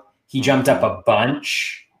Rizzo. He jumped up a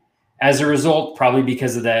bunch as a result, probably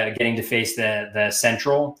because of the getting to face the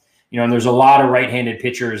Central. And there's a lot of right-handed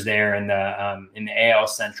pitchers there in the AL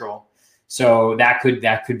Central. So that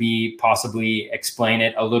could be possibly explain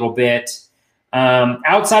it a little bit.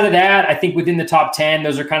 Outside of that, I think within the top 10,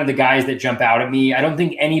 those are kind of the guys that jump out at me. I don't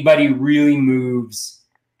think anybody really moves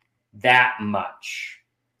that much.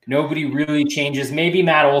 Nobody really changes. Maybe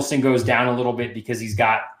Matt Olson goes down a little bit because he's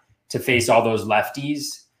got to face all those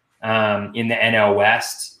lefties in the NL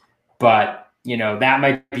West. But, that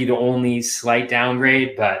might be the only slight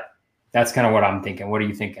downgrade, but that's kind of what I'm thinking. What are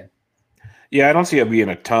you thinking? Yeah, I don't see it being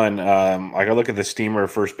a ton. I look at the Steamer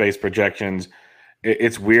first base projections.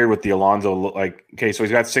 It's weird with the Alonso. So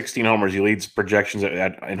he's got 16 homers. He leads projections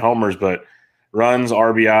in homers, but runs,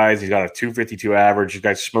 RBIs. He's got a 252 average. He's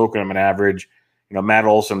got smoking him an average. Matt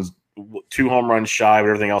Olson's 2 home runs shy, but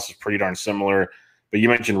everything else is pretty darn similar. But you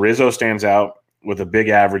mentioned Rizzo stands out with a big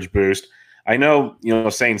average boost. I know,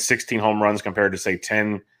 saying 16 home runs compared to, say,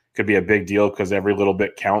 10 could be a big deal because every little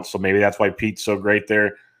bit counts. So maybe that's why Pete's so great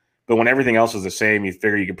there. But when everything else is the same, you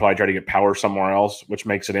figure you could probably try to get power somewhere else, which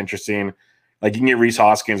makes it interesting. Like you can get Rhys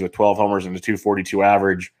Hoskins with 12 homers and a 242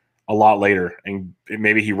 average a lot later, and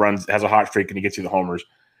maybe he has a hot streak and he gets you the homers.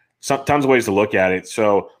 Tons of ways to look at it.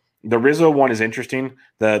 So the Rizzo one is interesting.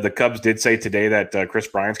 The Cubs did say today that Chris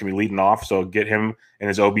Bryant's going to be leading off, so get him and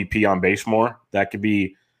his OBP on base more. That could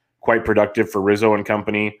be quite productive for Rizzo and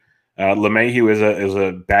company. LeMahieu is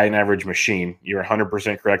a batting average machine. You're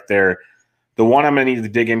 100% correct there. The one I'm going to need to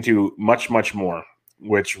dig into much, much more,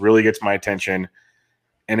 which really gets my attention,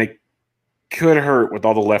 and it could hurt with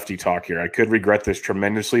all the lefty talk here. I could regret this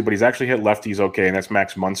tremendously, but he's actually hit lefties okay, and that's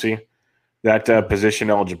Max Muncy. That position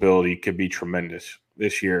eligibility could be tremendous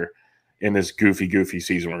this year in this goofy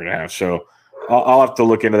season we're going to have. So I'll have to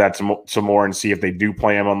look into that some more and see if they do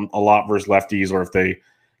play him a lot versus lefties or if they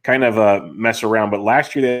kind of mess around. But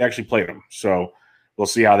last year they actually played him. So we'll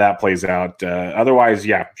see how that plays out. Otherwise,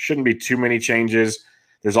 shouldn't be too many changes.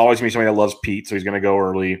 There's always going to be somebody that loves Pete, so he's going to go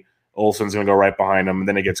early. Olson's going to go right behind him, and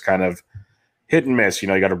then it gets kind of hit and miss. You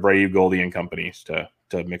got Abreu, Goldie, and companies to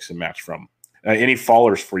mix and match from. Any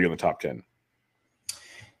fallers for you in the top 10?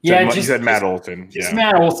 Yeah, you said Matt Olson. Just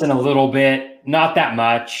Matt Olson a little bit, not that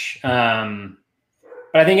much. But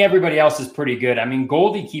I think everybody else is pretty good. I mean,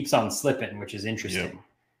 Goldie keeps on slipping, which is interesting.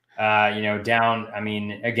 Down. I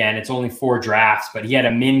mean, again, it's only 4 drafts, but he had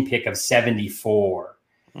a min pick of 74.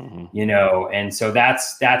 And so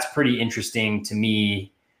that's pretty interesting to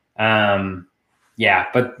me.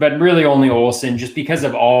 But really only Olson, just because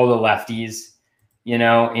of all the lefties, in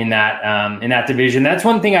that division. That's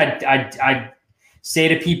one thing I say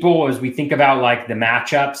to people as we think about like the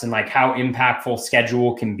matchups and like how impactful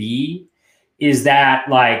schedule can be, is that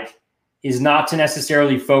is not to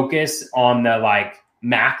necessarily focus on the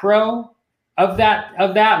macro of that,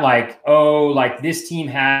 this team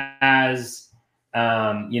has,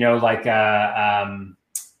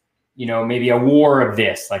 maybe a war of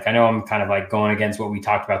this. I know I'm kind of going against what we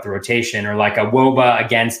talked about the rotation, or a WOBA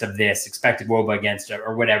against of this, expected WOBA against,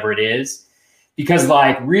 or whatever it is. Because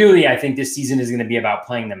really, I think this season is going to be about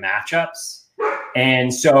playing the matchups.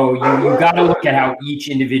 And so you've got to look at how each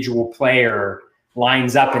individual player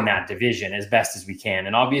lines up in that division as best as we can.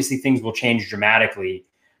 And obviously things will change dramatically.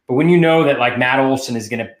 But when that Matt Olson is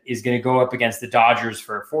going to go up against the Dodgers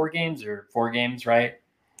for 4 games, right?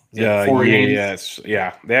 Yeah, 4 games? Yes.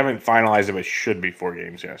 Yeah. They haven't finalized it, but it should be 4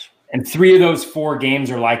 games, yes. And 3 of those 4 games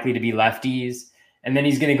are likely to be lefties. And then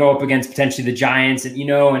he's going to go up against potentially the Giants, and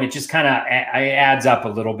and it just kind of adds up a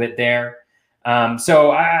little bit there. That's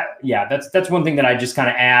one thing that I just kind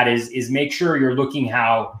of add is make sure you're looking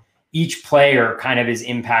how each player kind of is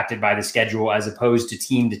impacted by the schedule as opposed to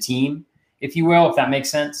team, if you will, if that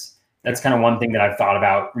makes sense. That's kind of one thing that I've thought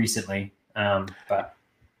about recently. Yeah,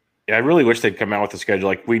 I really wish they'd come out with the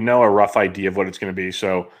schedule. We know a rough idea of what it's going to be,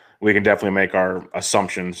 so we can definitely make our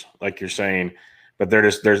assumptions, like you're saying. But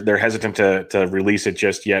they're hesitant to release it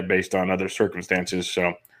just yet based on other circumstances.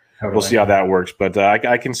 So We'll see how that works. But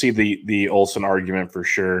I can see the Olson argument for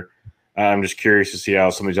sure. I'm just curious to see how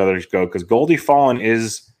some of these others go, because Goldie Fallen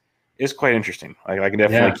is quite interesting. I can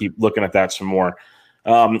definitely keep looking at that some more.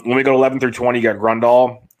 When we go 11 through 20, you got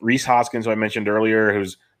Grandal, Rhys Hoskins, who I mentioned earlier,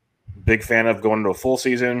 who's a big fan of going into a full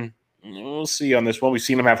season. We'll see on this one. We've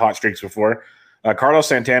seen him have hot streaks before. Carlos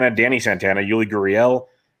Santana, Danny Santana, Yuli Gurriel,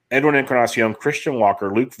 Edwin Encarnacion, Christian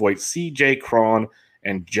Walker, Luke Voigt, C.J. Cron,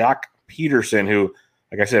 and Jock Peterson, who,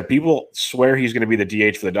 like I said, people swear he's going to be the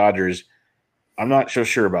DH for the Dodgers. I'm not so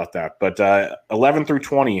sure about that. But 11 through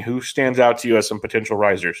 20, who stands out to you as some potential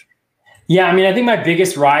risers? Yeah, I mean, I think my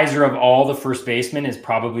biggest riser of all the first basemen is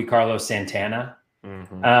probably Carlos Santana.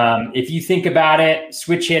 If you think about it,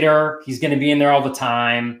 switch hitter, he's going to be in there all the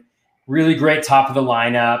time. Really great top of the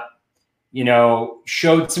lineup.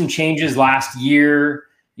 Showed some changes last year,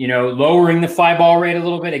 lowering the fly ball rate a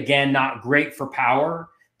little bit. Again, not great for power,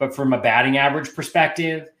 but from a batting average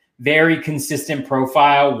perspective, very consistent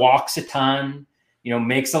profile, walks a ton,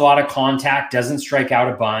 makes a lot of contact, doesn't strike out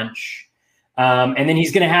a bunch. And then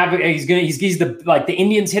he's the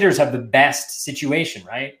Indians hitters have the best situation,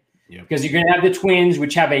 right? Yep. Because you're going to have the Twins,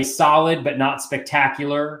 which have a solid but not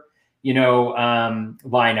spectacular,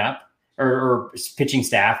 lineup or pitching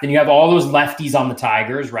staff. Then you have all those lefties on the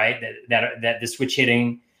Tigers, right? That the switch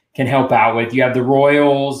hitting can help out with. You have the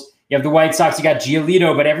Royals, you have the White Sox, you got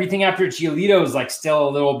Giolito, but everything after Giolito is like still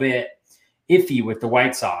a little bit iffy with the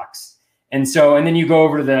White Sox. And then you go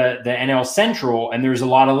over to the NL Central, and there's a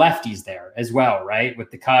lot of lefties there as well, right? With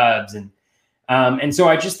the Cubs. And so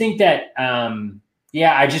I just think that, I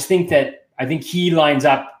think he lines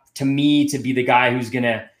up to me to be the guy who's going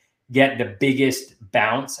to get the biggest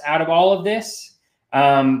bounce out of all of this.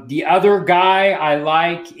 The other guy I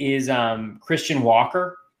like is Christian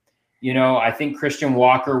Walker. I think Christian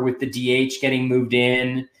Walker with the DH getting moved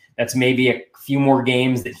in, that's maybe a few more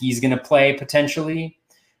games that he's going to play potentially.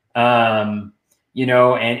 And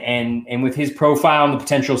with his profile and the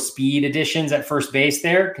potential speed additions at first base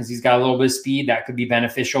there, because he's got a little bit of speed, that could be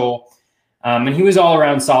beneficial. And he was all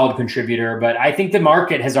around solid contributor, but I think the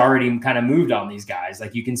market has already kind of moved on these guys.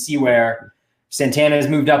 Like you can see where Santana has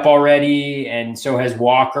moved up already, and so has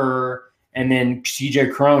Walker. And then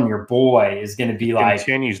CJ Cron, your boy, is going to be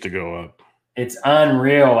continues to go up. It's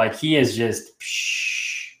unreal. Like he is just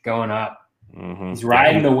going up. Mm-hmm. He's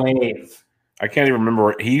riding the wave. I can't even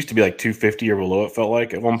remember. He used to be like 250 or below, it felt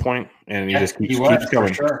like at one point, and he just keeps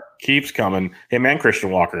coming. Sure. Keeps coming. Him and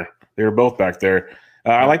Christian Walker, they were both back there.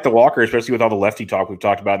 I like the Walker, especially with all the lefty talk we've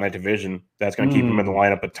talked about in that division. That's going to keep him in the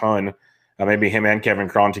lineup a ton. Maybe him and Kevin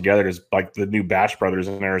Cron together is like the new Batch brothers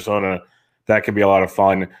in Arizona. That could be a lot of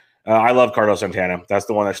fun. I love Carlos Santana. That's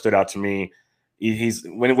the one that stood out to me. He's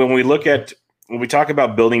when we talk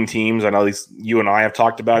about building teams, I know you and I have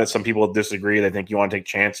talked about it. Some people disagree. They think you want to take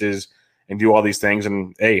chances and do all these things,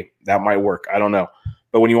 and hey, that might work. I don't know.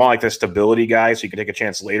 But when you want like the stability guy so you can take a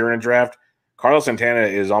chance later in a draft, Carlos Santana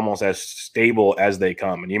is almost as stable as they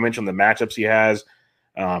come. And you mentioned the matchups he has.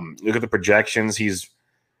 Look at the projections. He's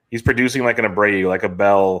producing like an Abreu, like a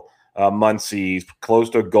Bell, Muncy. He's close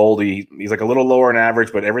to a Goldie. He's like a little lower in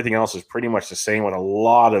average, but everything else is pretty much the same with a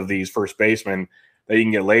lot of these first basemen that you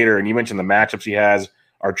can get later. And you mentioned the matchups he has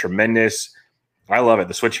are tremendous. I love it.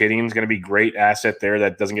 The switch hitting is going to be a great asset there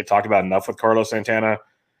that doesn't get talked about enough with Carlos Santana.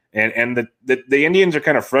 And the Indians are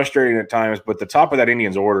kind of frustrating at times, but the top of that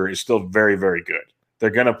Indians order is still very, very good. They're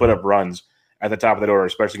going to put up runs at the top of that order,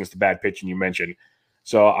 especially against the bad pitching you mentioned.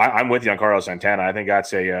 So I'm with you on Carlos Santana. I think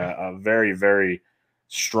that's a very, very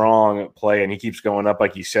strong play, and he keeps going up,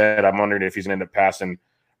 like you said. I'm wondering if he's going to end up passing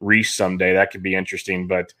Reese someday. That could be interesting.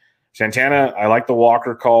 But Santana, I like the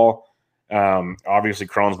Walker call. Obviously,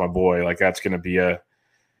 Cron's my boy. Like that's going to be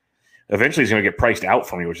eventually he's going to get priced out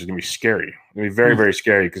for me, which is going to be scary. It's going to be very, very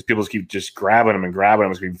scary because people keep just grabbing him and grabbing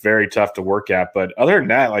him. It's going to be very tough to work at. But other than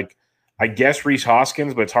that, like I guess Rhys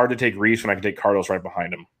Hoskins, but it's hard to take Reese when I can take Carlos right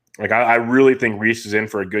behind him. Like I really think Reese is in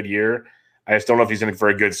for a good year. I just don't know if he's in for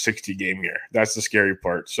a good 60-game year. That's the scary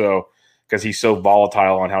part. So because he's so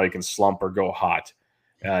volatile on how he can slump or go hot.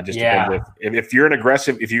 Depends if you're an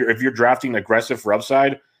aggressive, if you're drafting aggressive for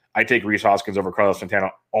upside, I take Rhys Hoskins over Carlos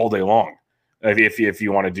Santana all day long. If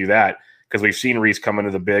you want to do that, because we've seen Reese come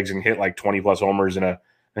into the bigs and hit like 20 plus homers in a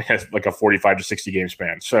 45 to 60 game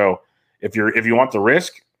span. So if you want the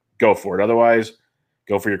risk, go for it. Otherwise,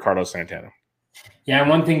 go for your Carlos Santana. Yeah, and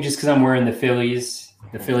one thing, just because I'm wearing the Phillies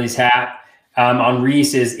hat on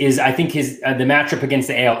Reese is I think the matchup against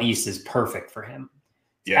the AL East is perfect for him.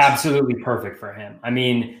 Yes. Absolutely perfect for him. I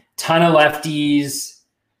mean, ton of lefties,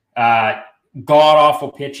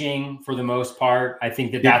 god-awful pitching for the most part. I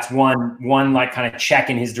think that's one like kind of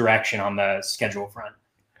check in his direction on the schedule front.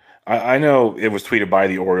 I know it was tweeted by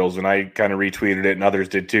the Orioles, and I kind of retweeted it, and others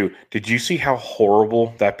did too. Did you see how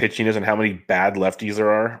horrible that pitching is and how many bad lefties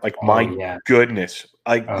there are? Like, goodness.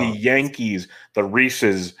 Like the Yankees, the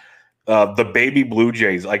Reeses, the baby Blue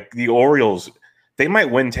Jays, like the Orioles, they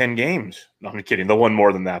might win 10 games. No, I'm kidding. They'll win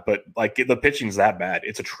more than that, but like the pitching's that bad.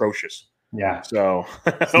 It's atrocious. Yeah. So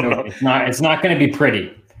it's not going to be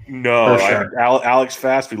pretty. No, sure. Alex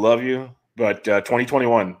Fast, we love you, but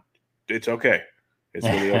 2021, it's okay. It's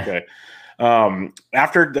really okay.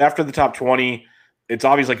 After the top 20, it's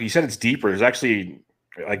obvious, like you said, it's deeper. There's actually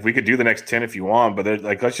like we could do the next 10 if you want, but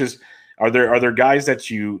like Are there guys that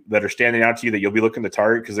are standing out to you that you'll be looking to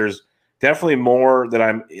target? Because there's definitely more that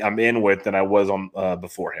I'm in with than I was on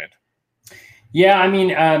beforehand. Yeah, I mean,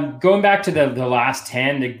 going back to the last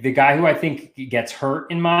 10, the guy who I think gets hurt,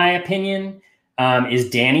 in my opinion, is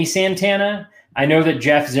Danny Santana. I know that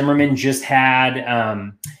Jeff Zimmerman just had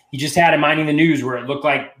a Minding the News where it looked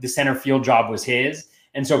like the center field job was his,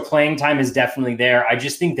 and so playing time is definitely there. I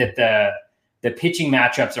just think that the pitching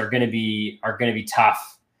matchups are going to be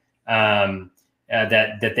tough.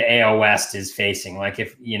 That the AL West is facing. Like,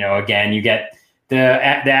 if again, you get the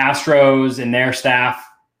Astros and their staff.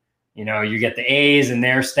 You get the A's and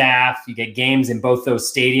their staff. You get games in both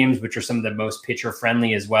those stadiums, which are some of the most pitcher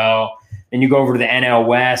friendly as well. Then you go over to the NL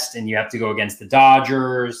West and you have to go against the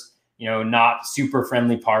Dodgers, not super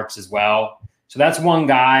friendly parks as well. So that's one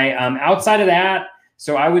guy. Outside of that,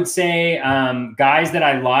 so I would say guys that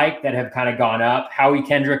I like that have kind of gone up. Howie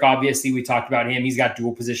Kendrick, obviously, we talked about him. He's got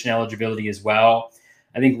dual position eligibility as well.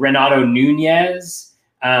 I think Renato Nunez.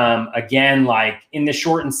 Again, like in the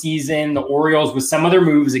shortened season, the Orioles with some of their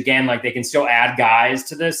moves, again, like they can still add guys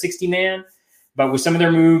to the 60-man, but with some of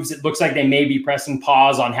their moves, it looks like they may be pressing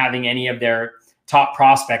pause on having any of their top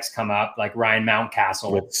prospects come up, like Ryan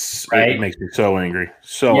Mountcastle. Right? It makes me so angry.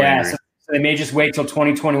 Angry. So they may just wait till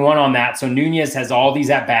 2021 on that. So Nunez has all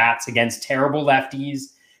these at bats against terrible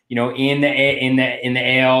lefties, in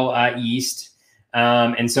the AL East,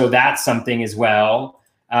 and so that's something as well.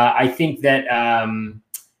 I think that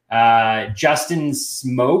Justin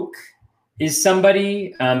Smoke is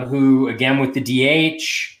somebody who, again, with the DH,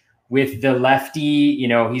 with the lefty,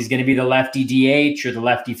 he's going to be the lefty DH or the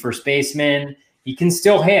lefty first baseman. He can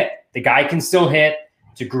still hit. The guy can still hit.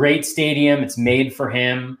 It's a great stadium. It's made for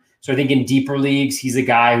him. So I think in deeper leagues, he's a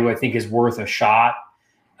guy who I think is worth a shot.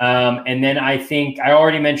 And then I think I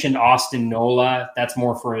already mentioned Austin Nola. That's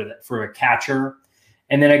more for a catcher.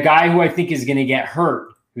 And then a guy who I think is going to get hurt,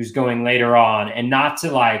 who's going later on, and not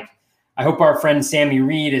to I hope our friend Sammy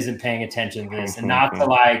Reed isn't paying attention to this, and not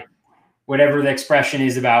to whatever the expression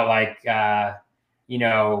is about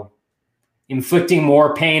inflicting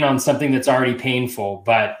more pain on something that's already painful.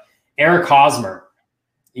 But Eric Hosmer,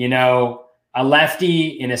 a lefty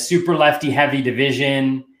in a super lefty heavy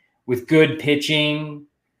division with good pitching,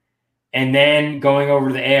 and then going over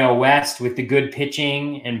to the AL West with the good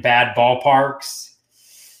pitching and bad ballparks.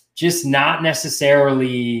 Just not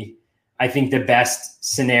necessarily, I think, the best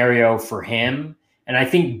scenario for him. And I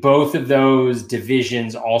think both of those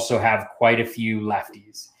divisions also have quite a few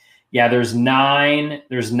lefties. Yeah, there's nine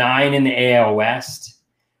in the AL West,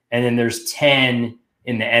 and then there's 10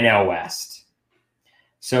 in the NL West.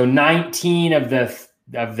 So 19 of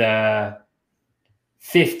the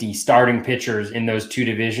 50 starting pitchers in those two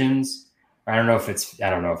divisions. I don't know if it's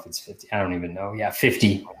 50. I don't even know. Yeah,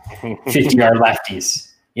 50 are lefties.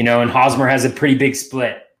 And Hosmer has a pretty big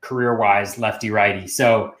split career-wise, lefty-righty.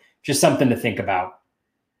 So just something to think about.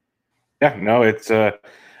 Yeah, no, it's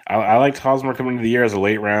I liked Hosmer coming into the year as a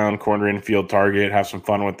late round corner infield target. Have some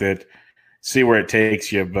fun with it, see where it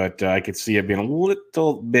takes you. But I could see it being a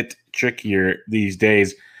little bit trickier these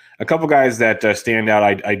days. A couple guys that stand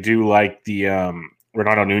out. I do like the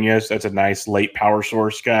Renato Nunez. That's a nice late power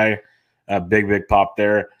source guy. Big pop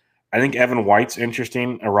there. I think Evan White's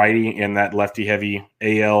interesting, a righty in that lefty-heavy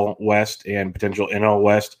AL West and potential NL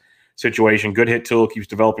West situation. Good hit tool, keeps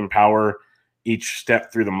developing power each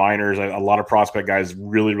step through the minors. A lot of prospect guys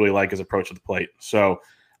really, really like his approach to the plate. So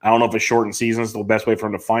I don't know if a shortened season is the best way for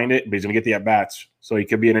him to find it, but he's going to get the at-bats. So he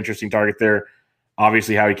could be an interesting target there.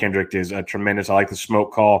 Obviously, Howie Kendrick is tremendous. I like the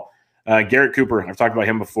smoke call. Garrett Cooper, I've talked about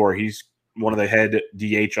him before. He's one of the head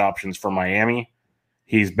DH options for Miami.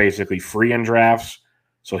 He's basically free in drafts.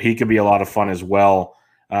 So he could be a lot of fun as well.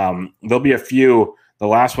 There'll be a few. The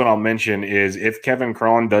last one I'll mention is if Kevin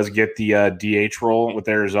Cron does get the DH role with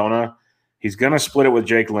Arizona, he's going to split it with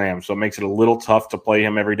Jake Lamb. So it makes it a little tough to play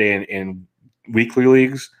him every day in weekly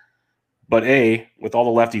leagues. But with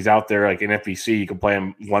all the lefties out there, like in FBC, you can play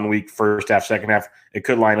him 1 week, first half, second half. It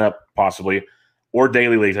could line up possibly. Or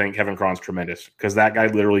daily leagues, I think Kevin Cron's tremendous because that guy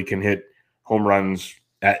literally can hit home runs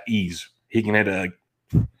at ease. He can hit a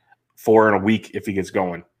 4 in a week if he gets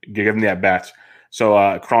going. Give him the at-bats.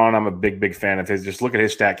 So Cron, I'm a big fan of his. Just look at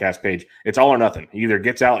his StatCast page. It's all or nothing. He either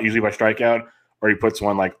gets out, usually by strikeout, or he puts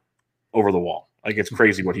one over the wall. It's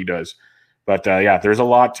crazy what he does. But there's a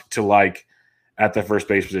lot to like at the first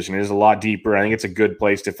base position. It is a lot deeper. I think it's a good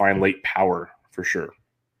place to find late power for sure.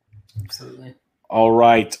 Absolutely. All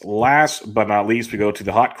right. Last but not least, we go to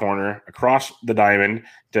the hot corner across the diamond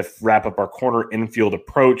to wrap up our corner infield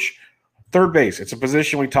approach. Third base. It's a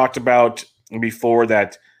position we talked about before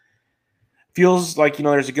that feels like,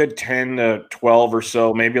 there's a good 10 to 12 or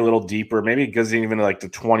so, maybe a little deeper, maybe it goes even like the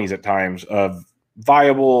 20s at times of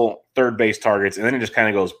viable third base targets, and then it just kind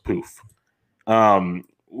of goes poof.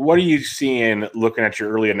 What are you seeing looking at your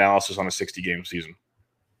early analysis on a 60-game season?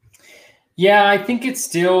 Yeah, I think it's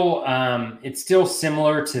still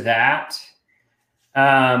similar to that.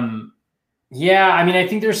 Yeah, I mean, I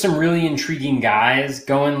think there's some really intriguing guys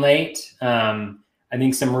going late. I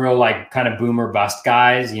think some real like kind of boomer bust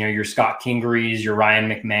guys, your Scott Kingerys, your Ryan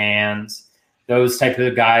McMahons, those type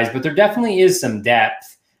of guys. But there definitely is some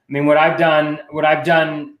depth. I mean, what I've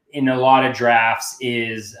done in a lot of drafts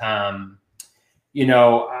is, I've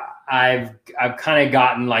kind of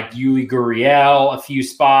gotten like Yuli Gurriel a few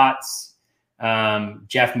spots,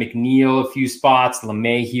 Jeff McNeil a few spots,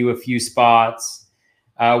 LeMahieu a few spots,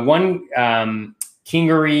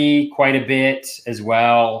 Kingery quite a bit as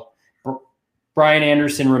well. Brian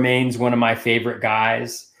Anderson remains one of my favorite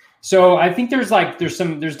guys. So I think there's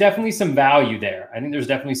definitely some value there. I think there's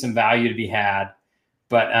definitely some value to be had.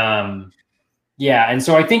 But yeah, and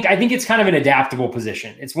so I think it's kind of an adaptable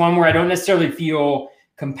position. It's one where I don't necessarily feel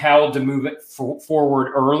compelled to move it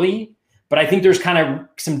forward early, but I think there's kind of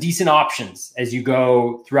some decent options as you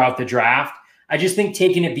go throughout the draft. I just think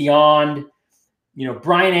taking it beyond,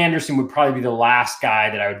 Brian Anderson would probably be the last guy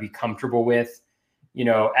that I would be comfortable with,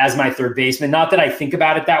 as my third baseman. Not that I think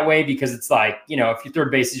about it that way, because it's like, if your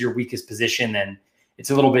third base is your weakest position, then it's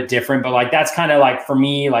a little bit different. But like, that's kind of like, for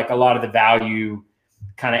me, like a lot of the value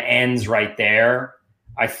kind of ends right there,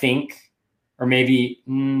 I think. Or maybe,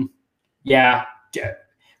 yeah,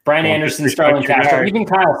 Brian Anderson, Starlin Castro, even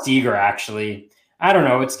Kyle Seager, actually. I don't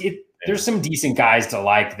know. There's some decent guys to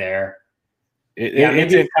like there.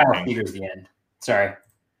 Maybe Kyle Seager's the end. Sorry.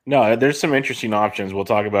 No, there's some interesting options we'll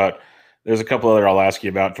talk about. There's a couple other I'll ask you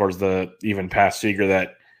about towards the even past Seager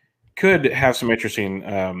that could have some interesting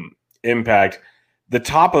impact. The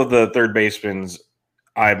top of the third basemans,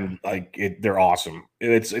 I'm like, they're awesome.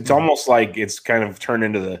 It's almost like it's kind of turned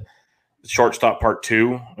into the shortstop part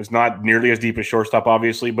two. It's not nearly as deep as shortstop,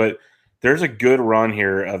 obviously, but there's a good run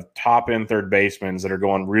here of top end third basemen that are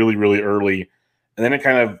going really, really early. And then it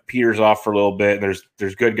kind of peters off for a little bit.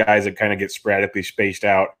 There's good guys that kind of get sporadically spaced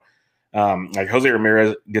out. Like Jose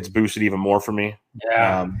Ramirez gets boosted even more for me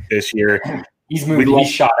this year. He's moving.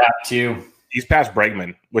 He's shot up too. He's past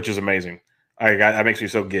Bregman, which is amazing. That makes me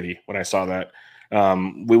so giddy when I saw that.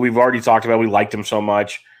 We've already talked about we liked him so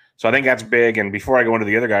much. So I think that's big. And before I go into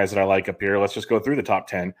the other guys that I like up here, let's just go through the top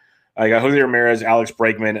 10. I got Jose Ramirez, Alex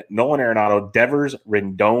Bregman, Nolan Arenado, Devers,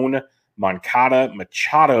 Rendon, Moncada,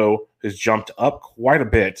 Machado has jumped up quite a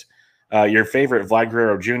bit. Your favorite, Vlad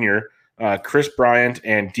Guerrero Jr., Chris Bryant,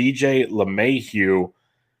 and DJ LeMahieu.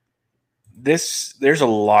 There's a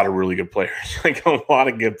lot of really good players, like a lot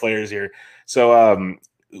of good players here. So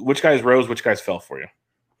which guys rose, which guys fell for you?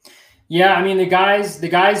 Yeah, I mean, the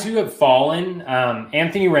guys who have fallen,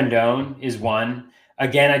 Anthony Rendon is one.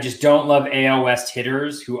 Again, I just don't love AL West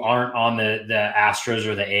hitters who aren't on the Astros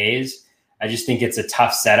or the A's. I just think it's a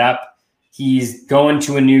tough setup. He's going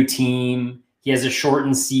to a new team. He has a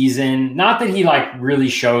shortened season. Not that he like really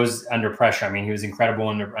shows under pressure. I mean, he was incredible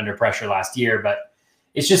under pressure last year, but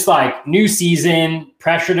it's just like new season,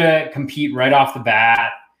 pressure to compete right off the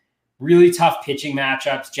bat, really tough pitching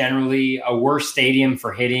matchups generally, a worse stadium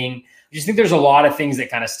for hitting. I just think there's a lot of things that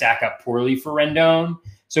kind of stack up poorly for Rendon.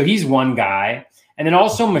 So he's one guy. And then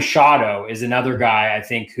also Machado is another guy, I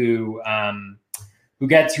think, who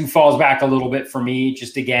falls back a little bit for me.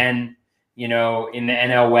 Just again, in the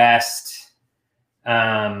NL West,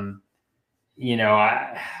 the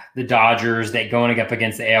Dodgers that going up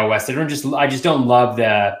against the AL West. I just don't love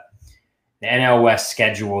the NL West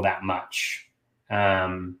schedule that much,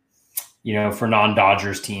 for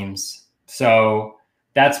non-Dodgers teams. So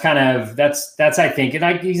that's I think,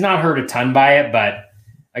 and he's not hurt a ton by it, but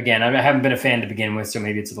again, I haven't been a fan to begin with, so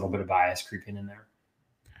maybe it's a little bit of bias creeping in there.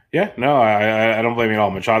 Yeah, no, I don't blame you at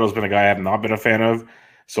all. Machado's been a guy I have not been a fan of,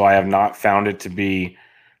 so I have not found it to be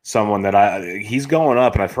someone that he's going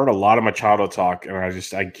up, and I've heard a lot of Machado talk, and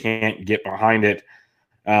I can't get behind it.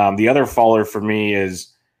 The other faller for me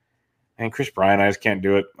is, Chris Bryant. I just can't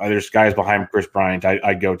do it. There's guys behind Chris Bryant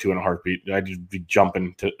I'd go to in a heartbeat. I'd just be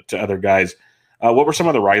jumping to other guys. What were some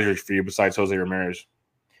of the risers for you besides Jose Ramirez?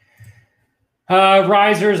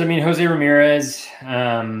 Risers, I mean, Jose Ramirez,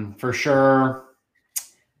 for sure.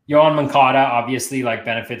 Yohan Moncada obviously like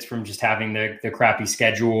benefits from just having the crappy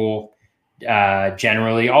schedule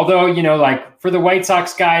generally. Although, like for the White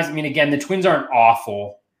Sox guys, I mean, again, the Twins aren't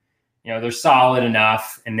awful. They're solid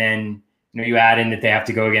enough. And then, you add in that they have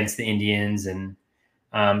to go against the Indians. And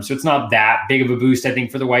so it's not that big of a boost, I think,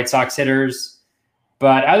 for the White Sox hitters.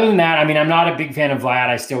 But other than that, I mean, I'm not a big fan of Vlad.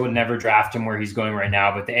 I still would never draft him where he's going right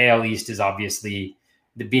now. But the AL East is obviously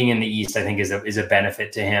being in the East, I think, is a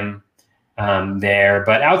benefit to him there.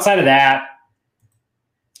 But outside of that,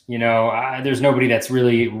 there's nobody that's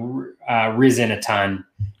really risen a ton.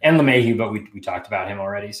 And LeMahieu, but we talked about him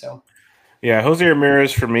already. So, yeah, Jose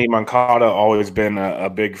Ramirez for me, Moncada always been a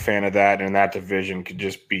big fan of that, and that division could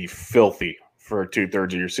just be filthy for 2/3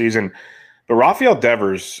 of your season. But Rafael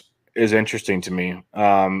Devers is interesting to me.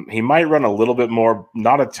 He might run a little bit more,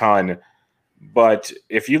 not a ton, but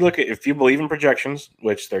if you believe in projections,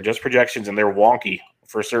 which they're just projections and they're wonky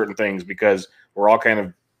for certain things because we're all kind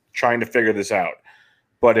of trying to figure this out.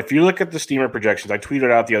 But if you look at the Steamer projections, I tweeted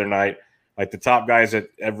out the other night, like the top guys at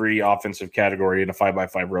every offensive category in a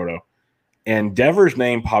 5x5 roto, and Devers'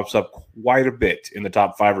 name pops up quite a bit in the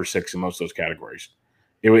top 5 or 6 in most of those categories.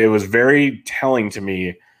 It was very telling to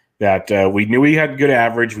me that we knew he had good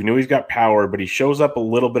average. We knew he's got power, but he shows up a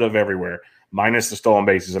little bit of everywhere, minus the stolen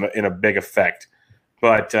bases in a big effect.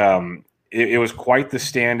 But it was quite the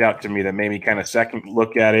standout to me that made me kind of second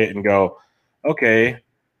look at it and go, okay,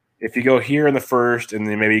 if you go here in the first and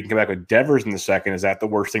then maybe you can come back with Devers in the second, is that the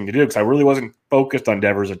worst thing to do? Because I really wasn't focused on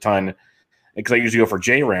Devers a ton because I usually go for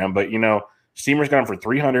J-Ram. But, Steamer's gone for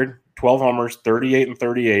 300, 12 homers, 38 and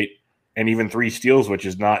 38, and even 3 steals, which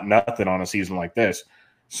is not nothing on a season like this.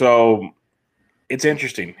 So it's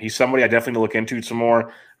interesting. He's somebody I definitely need to look into some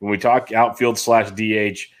more. When we talk outfield /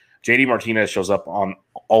 DH, JD Martinez shows up on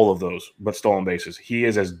all of those, but stolen bases. He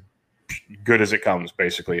is as good as it comes,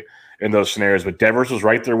 basically, in those scenarios. But Devers was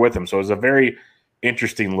right there with him. So it was a very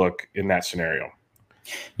interesting look in that scenario.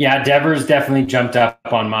 Yeah, Devers definitely jumped up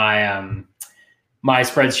on my my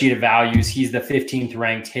spreadsheet of values. He's the 15th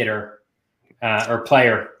ranked hitter or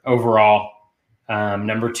player overall.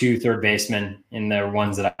 Number 2 third baseman in the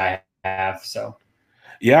ones that I have. So,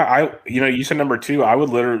 yeah, you said number 2. I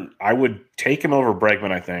would take him over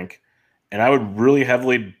Bregman, I think, and I would really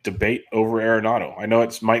heavily debate over Arenado. I know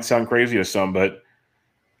it might sound crazy to some, but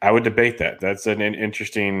I would debate that. That's an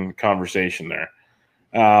interesting conversation there.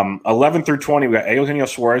 11 through 20, we got Eugenio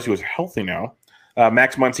Suarez, who is healthy now.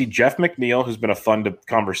 Max Muncy, Jeff McNeil, who's been a fun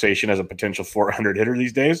conversation as a potential 400 hitter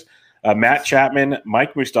these days. Matt Chapman,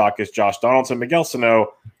 Mike Moustakas, Josh Donaldson, Miguel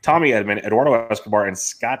Sano, Tommy Edman, Eduardo Escobar, and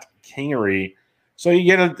Scott Kingery. So you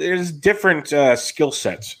get there's different skill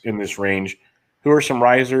sets in this range. Who are some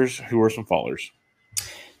risers? Who are some fallers?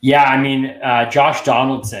 Yeah, I mean, Josh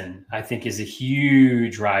Donaldson, I think, is a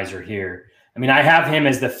huge riser here. I mean, I have him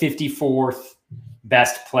as the 54th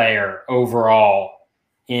best player overall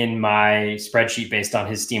in my spreadsheet based on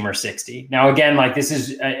his Steamer 60. Now, again, like this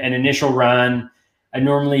is an initial run. I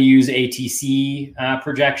normally use ATC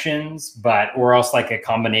projections, or else like a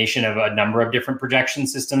combination of a number of different projection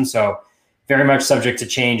systems. So very much subject to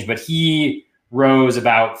change, but he rose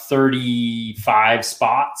about 35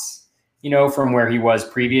 spots, from where he was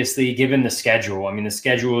previously, given the schedule. I mean, the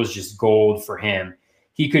schedule is just gold for him.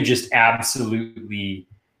 He could just absolutely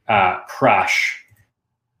crush.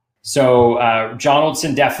 So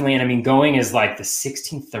Donaldson definitely, and I mean, going as like the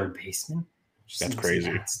 16th third baseman. That's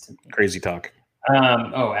crazy. Crazy talk.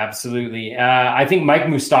 Absolutely. I think Mike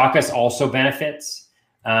Moustakas also benefits.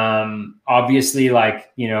 Obviously,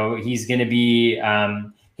 he's going to be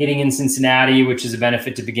hitting in Cincinnati, which is a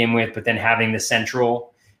benefit to begin with, but then having the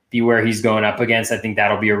Central be where he's going up against, I think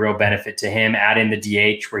that'll be a real benefit to him. Add in the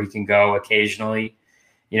DH where he can go occasionally,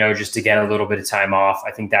 just to get a little bit of time off.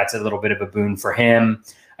 I think that's a little bit of a boon for him.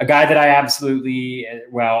 A guy that I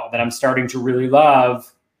that I'm starting to really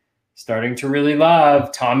love,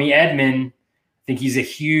 Tommy Edman. I think he's a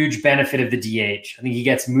huge benefit of the DH. I think he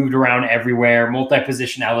gets moved around everywhere,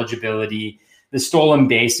 multi-position eligibility, the stolen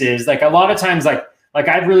bases. Like a lot of times, like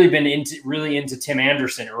I've really been into Tim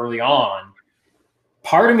Anderson early on.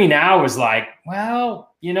 Part of me now is like,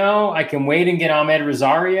 well, I can wait and get Ahmed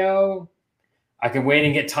Rosario. I can wait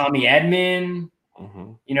and get Tommy Edman.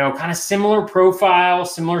 Mm-hmm. Kind of similar profile,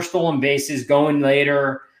 similar stolen bases, going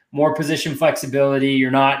later, more position flexibility. You're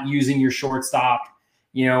not using your shortstop.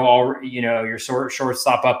 Your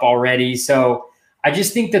shortstop up already. So I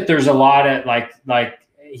just think that there's a lot of like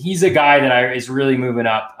he's a guy that is really moving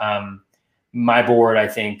up my board. I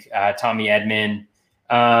think Tommy Edman.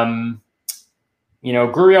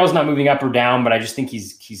 Gurriel's not moving up or down, but I just think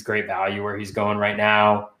he's great value where he's going right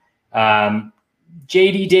now.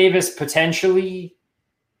 JD Davis potentially,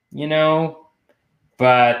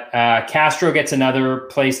 but Castro gets another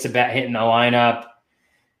place to bet hit in the lineup.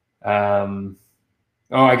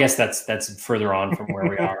 I guess that's further on from where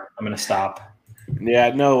we are. I'm going to stop. Yeah,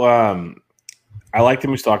 no, I like the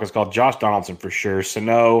Moustakas called Josh Donaldson for sure.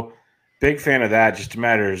 Sano, Big fan of that. Just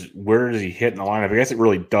matters where does he hit in the lineup. I guess it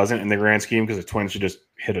really doesn't in the grand scheme because the Twins should just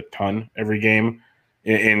hit a ton every game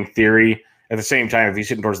in theory. At the same time, if he's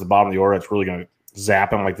hitting towards the bottom of the order, that's really going to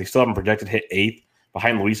zap him. Like they still haven't projected hit 8th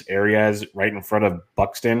behind Luis Arias right in front of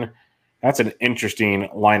Buxton. That's an interesting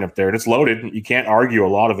lineup there. And it's loaded. You can't argue a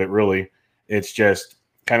lot of it, really. It's just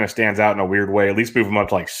kind of stands out in a weird way. At least move him up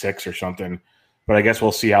to like 6 or something. But I guess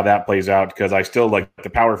we'll see how that plays out because I still like the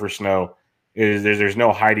power for Snow. There's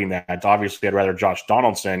no hiding that. Obviously, I'd rather Josh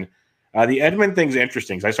Donaldson. The Edman thing's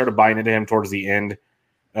interesting because I started buying into him towards the end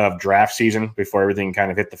of draft season before everything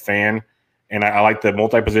kind of hit the fan. And I like the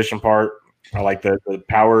multi-position part. I like the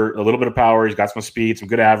power, a little bit of power. He's got some speed, some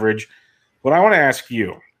good average. What I want to ask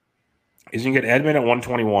you is you can get Edman at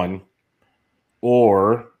 121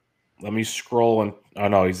 or let me scroll and – oh,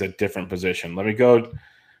 no, he's a different position. Let me go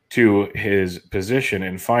to his position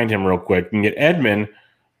and find him real quick. You can get Edman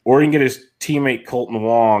or you can get his teammate Colton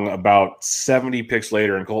Wong about 70 picks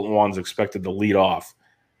later, and Colton Wong's expected to lead off.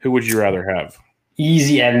 Who would you rather have?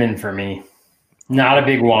 Easy Edman for me. Not a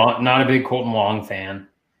big Colton Wong fan.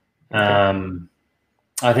 Okay.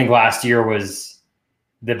 I think last year was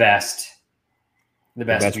the best. The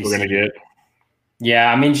best we're going to get.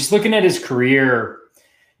 Yeah, I mean, just looking at his career,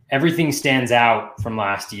 everything stands out from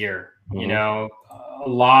last year. Mm-hmm. You know, a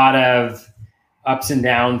lot of ups and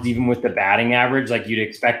downs, even with the batting average. Like you'd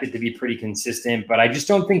expect it to be pretty consistent, but I just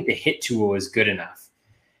don't think the hit tool is good enough.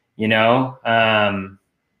 You know.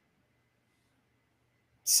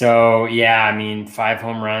 So, yeah, I mean, 5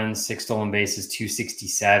 home runs, 6 stolen bases,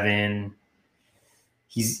 267.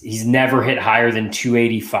 He's never hit higher than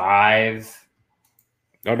 285.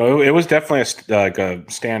 No, it was definitely a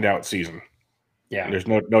standout season. Yeah. There's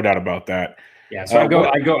no doubt about that. Yeah, so I go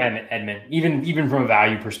Edman. Even from a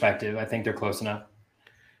value perspective, I think they're close enough.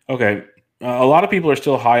 Okay. A lot of people are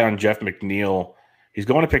still high on Jeff McNeil. He's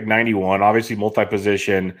going to pick 91, obviously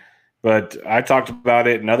multi-position. But I talked about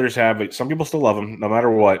it, and others have, but some people still love him, no matter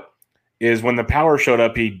what, is when the power showed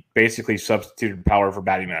up, he basically substituted power for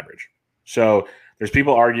batting average. So there's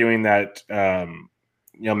people arguing that,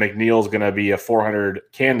 McNeil's going to be a 400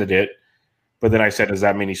 candidate, but then I said, does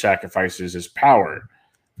that mean he sacrifices his power?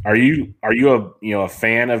 Are you a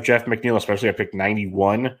fan of Jeff McNeil, especially at pick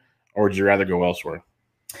 91, or would you rather go elsewhere?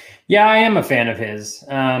 Yeah, I am a fan of his.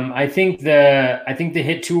 I think the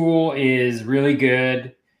hit tool is really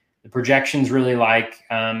good. The projections really like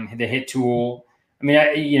the hit tool. I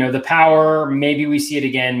mean, the power, maybe we see it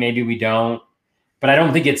again, maybe we don't. But I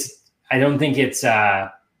don't think it's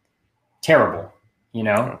terrible, you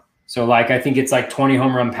know? So, I think it's like 20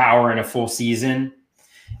 home run power in a full season.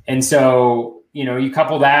 And so, you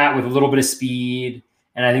couple that with a little bit of speed,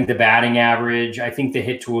 and I think the batting average, I think the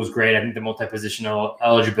hit tool is great. I think the multi-positional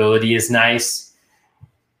eligibility is nice.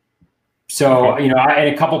 So, in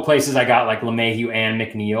a couple places I got like LeMahieu and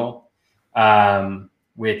McNeil,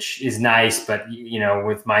 which is nice. But,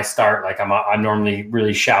 with my start, I'm normally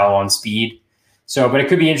really shallow on speed. So, but it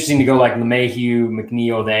could be interesting to go like LeMahieu,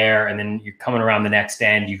 McNeil there. And then you're coming around the next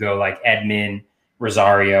end, you go like Edman,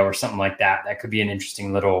 Rosario or something like that. That could be an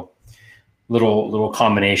interesting little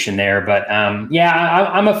combination there. But I'm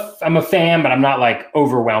a fan, but I'm not like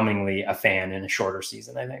overwhelmingly a fan in a shorter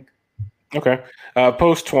season, I think. Okay.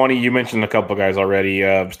 Post 20, you mentioned a couple guys already.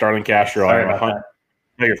 Starlin Castro.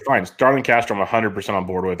 No, you're fine. Starlin Castro, I'm 100% on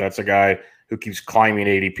board with. That's a guy who keeps climbing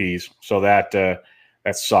ADPs. So that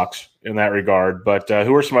sucks in that regard. But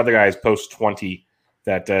who are some other guys post 20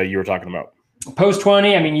 that you were talking about? Post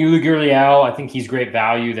 20, I mean, Yuli Gurriel, I think he's great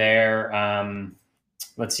value there.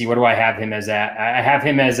 Let's see, what do I have him as at? I have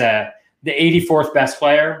him as the 84th best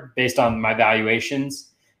player based on my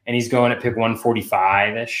valuations, and he's going at pick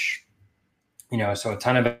 145-ish. So a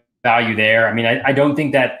ton of value there. I mean, I don't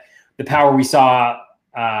think that the power we saw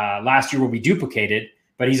last year will be duplicated,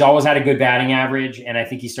 but he's always had a good batting average, and I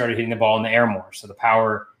think he started hitting the ball in the air more. So the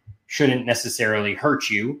power shouldn't necessarily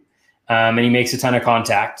hurt you, and he makes a ton of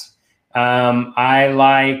contact. I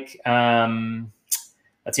like,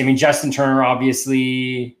 let's see, I mean, Justin Turner,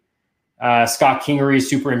 obviously. Scott Kingery is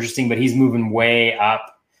super interesting, but he's moving way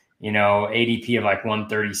up, ADP of like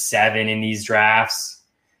 137 in these drafts.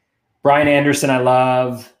 Brian Anderson, I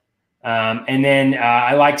love. And then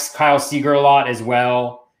I like Kyle Seager a lot as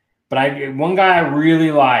well. But one guy I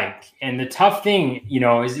really like, and the tough thing,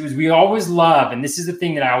 is we always love, and this is the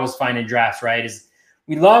thing that I always find in drafts, right, is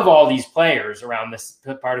we love all these players around this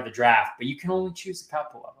part of the draft, but you can only choose a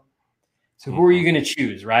couple of them. So who are you going to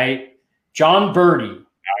choose, right? John Birdie.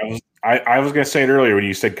 I was going to say it earlier when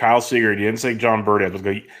you said Kyle Seager. You didn't say John Birdie. I was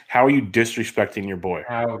going, how are you disrespecting your boy?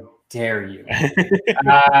 How dare you?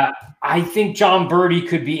 I think John Birdie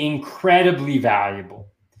could be incredibly valuable.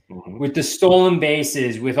 with the stolen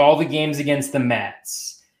bases, with all the games against the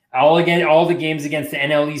Mets, all the games against the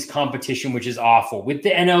NL East competition, which is awful, with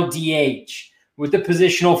the NLDH, with the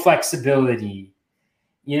positional flexibility,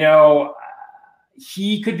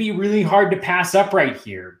 he could be really hard to pass up right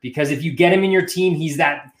here, because if you get him in your team, he's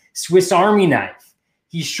that Swiss Army knife.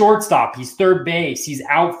 He's shortstop, he's third base, he's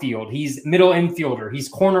outfield, he's middle infielder, he's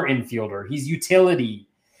corner infielder, he's utility,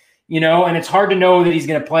 and it's hard to know that he's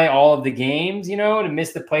going to play all of the games, to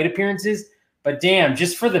miss the plate appearances. But damn,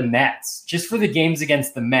 just for the Mets, just for the games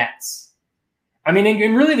against the Mets. I mean,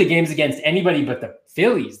 and really the games against anybody but the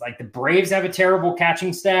Phillies. Like the Braves have a terrible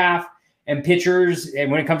catching staff and pitchers.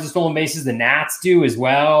 And when it comes to stolen bases, the Nats do as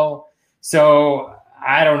well. So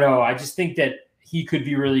I don't know. I just think that he could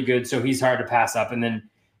be really good. So he's hard to pass up. And then,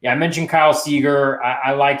 I mentioned Kyle Seager.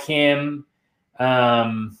 I like him.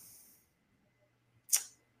 I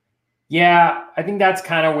think that's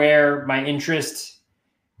kind of where my interest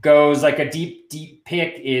goes. Like a deep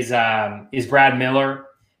pick is Brad Miller.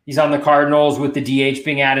 He's on the Cardinals with the DH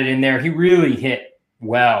being added in there. He really hit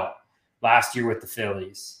well last year with the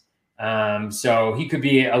Phillies. So he could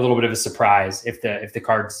be a little bit of a surprise if the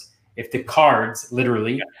cards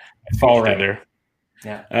literally fall right there.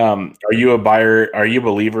 Yeah. Are you a buyer? Are you a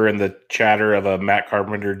believer in the chatter of a Matt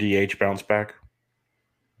Carpenter DH bounce back?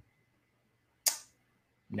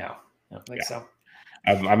 No, I don't think so.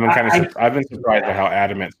 I've been surprised by how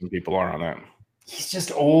adamant some people are on that. He's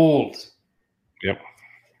just old. Yep.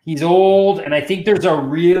 He's old, and I think there's a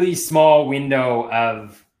really small window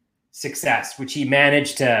of success, which he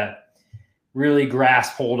managed to really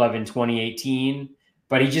grasp hold of in 2018.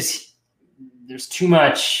 But there's too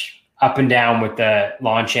much up and down with the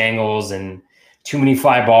launch angles and too many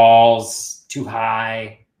fly balls, too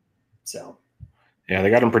high. So, yeah, they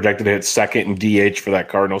got him projected to hit second in DH for that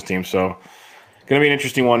Cardinals team. So, going to be an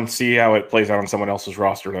interesting one. See how it plays out on someone else's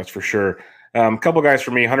roster. That's for sure. A couple guys for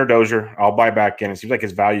me. Hunter Dozier, I'll buy back in. It seems like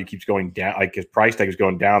his value keeps going down. Like his price tag is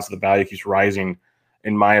going down, so the value keeps rising.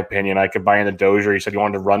 In my opinion, I could buy into Dozier. He said he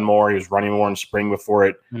wanted to run more. He was running more in spring before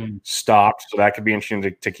it stopped, so that could be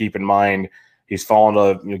interesting to keep in mind. He's fallen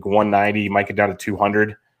to 190. He might get down to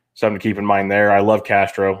 200. Something to keep in mind there. I love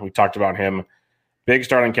Castro. We talked about him. Big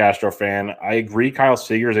Starlin Castro fan. I agree. Kyle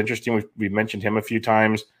Seager is interesting. We've mentioned him a few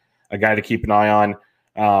times. A guy to keep an eye on.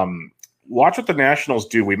 Watch what the Nationals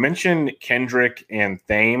do. We mentioned Kendrick and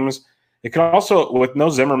Thames. It could also, with no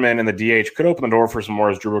Zimmerman in the DH, could open the door for some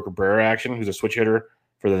more Asdrubal Cabrera action, who's a switch hitter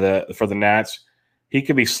for the Nats. He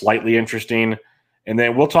could be slightly interesting. And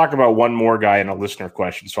then we'll talk about one more guy in a listener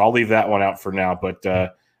question. So I'll leave that one out for now. But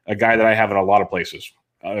a guy that I have in a lot of places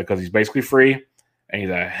because he's basically free, and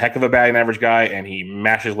he's a heck of a batting average guy, and he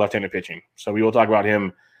mashes left-handed pitching. So we will talk about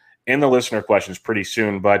him in the listener questions pretty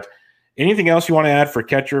soon. But anything else you want to add for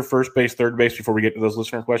catcher, first base, third base before we get to those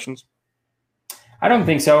listener questions? I don't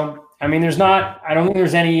think so. I mean, I don't think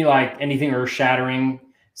there's anything earth-shattering.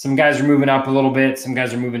 Some guys are moving up a little bit. Some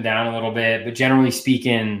guys are moving down a little bit. But generally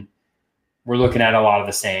speaking, we're looking at a lot of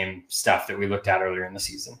the same stuff that we looked at earlier in the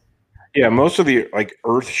season. Yeah, most of the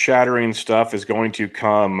earth-shattering stuff is going to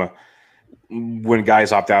come when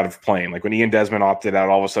guys opt out of playing. Like when Ian Desmond opted out,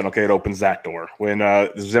 all of a sudden, okay, it opens that door. When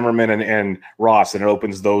Zimmerman and Ross, and it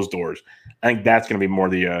opens those doors. I think that's going to be more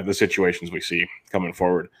the situations we see coming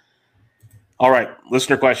forward. All right,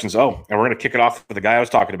 listener questions. Oh, and we're going to kick it off with the guy I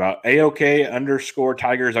was talking about.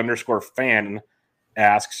 AOK_Tigers_fan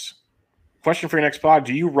asks, question for your next pod.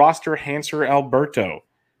 Do you roster Hanser Alberto?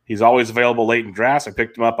 He's always available late in drafts. I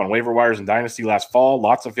picked him up on waiver wires in Dynasty last fall.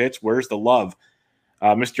 Lots of hits. Where's the love?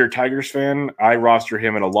 Mr. Tigers fan, I roster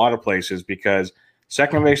him in a lot of places because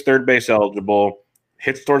second base, third base eligible,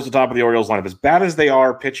 hits towards the top of the Orioles lineup. As bad as they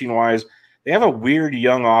are pitching-wise, they have a weird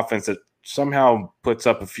young offense that somehow puts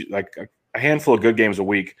up a handful of good games a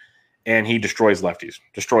week, and he destroys lefties,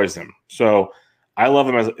 destroys them. So I love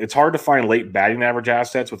him. It's hard to find late batting average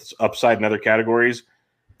assets with upside in other categories.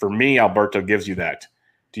 For me, Alberto gives you that.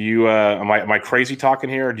 Do you? Am I crazy talking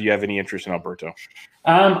here, or do you have any interest in Alberto?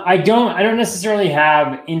 I don't necessarily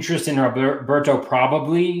have interest in Alberto,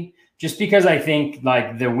 probably just because I think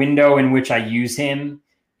like the window in which I use him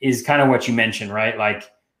is kind of what you mentioned, right? Like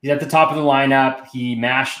he's at the top of the lineup. He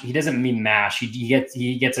doesn't mean mash.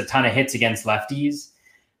 He gets a ton of hits against lefties,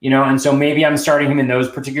 and so maybe I'm starting him in those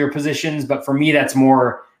particular positions. But for me, that's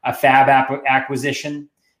more a fab acquisition,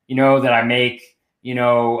 that I make,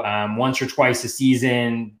 once or twice a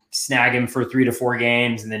season, snag him for 3 to 4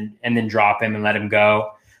 games and then drop him and let him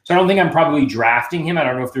go. So I don't think I'm probably drafting him. I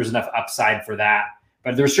don't know if there's enough upside for that,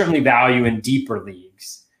 but there's certainly value in deeper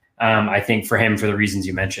leagues. I think for him, for the reasons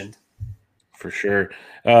you mentioned. For sure.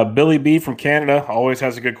 Billy B from Canada always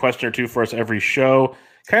has a good question or two for us every show.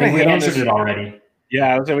 kind of we hit on answered this it already.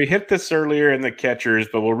 Yeah, so we hit this earlier in the catchers,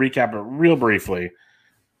 but we'll recap it real briefly.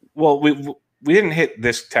 Well, we didn't hit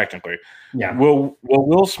this technically. Yeah.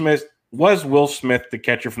 Will Smith the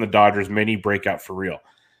catcher from the Dodgers mini breakout for real?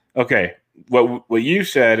 Okay, what you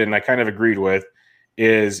said, and I kind of agreed with,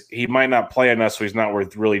 is he might not play enough, so he's not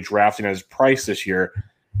worth really drafting at his price this year.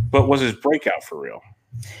 But was his breakout for real?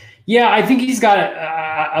 Yeah, I think he's got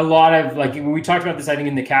a lot of, like, we talked about this, I think,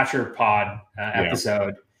 in the catcher pod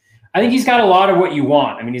episode. I think he's got a lot of what you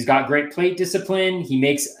want. I mean, he's got great plate discipline. He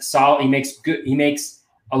makes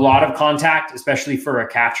a lot of contact, especially for a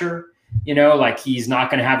catcher. You know, like, he's not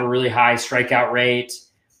going to have a really high strikeout rate.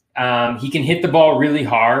 He can hit the ball really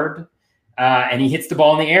hard, and he hits the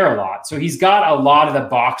ball in the air a lot. So he's got a lot of the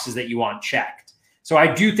boxes that you want checked. So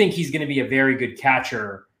I do think he's going to be a very good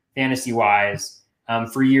catcher, fantasy-wise,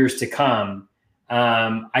 for years to come.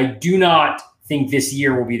 I do not think this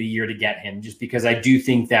year will be the year to get him, just because I do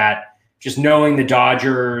think that, just knowing the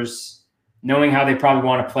Dodgers, knowing how they probably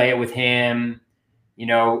want to play it with him, you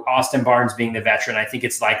know, Austin Barnes being the veteran, I think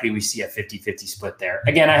it's likely we see a 50-50 split there.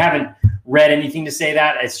 Again, I haven't read anything to say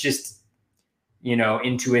that. It's just, you know,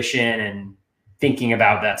 intuition and thinking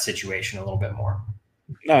about that situation a little bit more.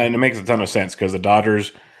 No, and it makes a ton of sense because the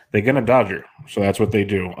Dodgers, they're going to Dodger. So that's what they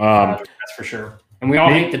do. That's for sure. And we all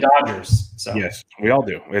hate the Dodgers. So yes, we all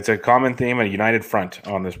do. It's a common theme, a united front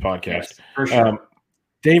on this podcast. Yes, for sure.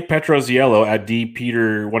 Dave Petroziello at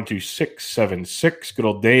DPeter12676. Good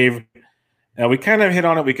old Dave. We kind of hit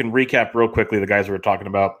on it. We can recap real quickly the guys we were talking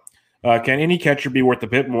about. Can any catcher be worth a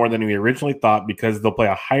bit more than we originally thought because they'll play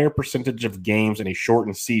a higher percentage of games in a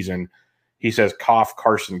shortened season? He says, cough,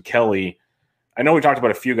 Carson Kelly. I know we talked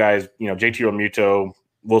about a few guys, you know, JT Realmuto,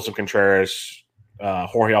 Wilson Contreras,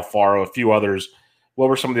 Jorge Alfaro, a few others. What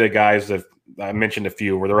were some of the guys that I mentioned? A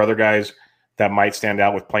few. Were there other guys that might stand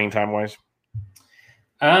out with playing time wise?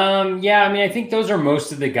 Yeah, I mean, I think those are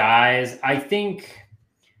most of the guys. I think,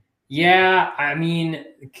 Contreras.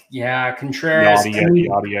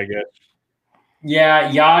 Yachty, I guess. Yeah,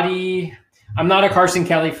 Yachty. I'm not a Carson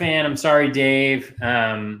Kelly fan. I'm sorry, Dave.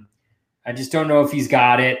 I just don't know if he's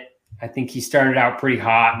got it. I think he started out pretty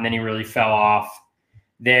hot and then he really fell off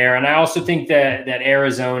there. And I also think that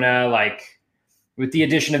Arizona, like, with the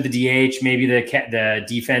addition of the DH, maybe the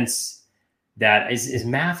defense that is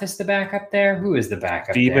Mathis the backup there? Who is the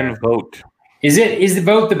backup? Stephen Vogt. Is the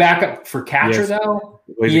Vogt the backup for catcher though?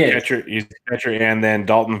 He's a catcher, and then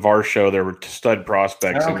Dalton Varsho. There were stud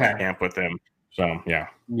prospects in camp with him. So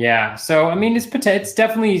yeah. So I mean, it's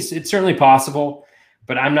certainly possible,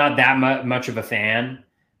 but I'm not that much of a fan.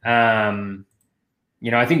 You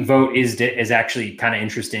know, I think Vogt is actually kind of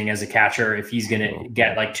interesting as a catcher if he's going to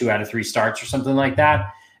get like 2 out of 3 starts or something like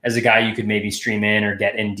that. As a guy you could maybe stream in or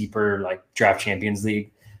get in deeper, like draft Champions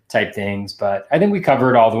League type things. But I think we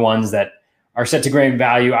covered all the ones that are set to great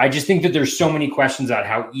value. I just think that there's so many questions about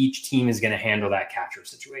how each team is going to handle that catcher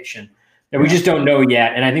situation that we just don't know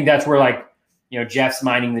yet. And I think that's where, like, you know, Jeff's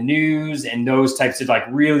mining the news and those types of, like,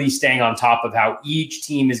 really staying on top of how each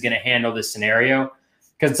team is going to handle this scenario.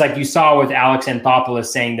 Because it's like you saw with Alex Anthopoulos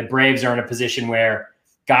saying the Braves are in a position where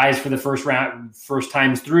guys for the first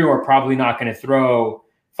times through are probably not going to throw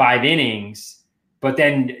 5 innings. But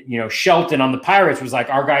then, you know, Shelton on the Pirates was like,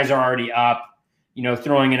 our guys are already up, you know,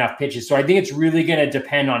 throwing enough pitches. So I think it's really going to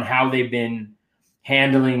depend on how they've been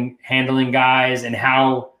handling guys and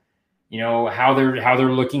how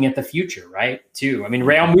they're looking at the future, right? Too. I mean,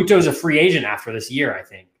 Realmuto is a free agent after this year, I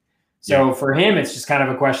think. So for him, it's just kind of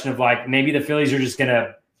a question of, like, maybe the Phillies are just going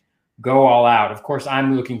to go all out. Of course,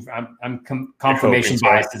 I'm confirmation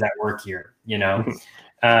bias is at work here, you know.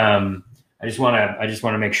 I just want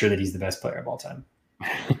to make sure that he's the best player of all time.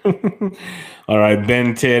 All right,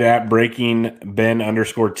 Ben Tid at breaking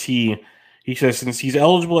Ben_T. He says, since he's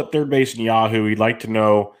eligible at third base in Yahoo, he'd like to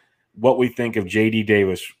know what we think of JD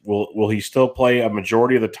Davis. Will he still play a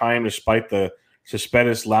majority of the time despite the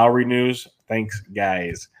Cespedes Lowry news? Thanks,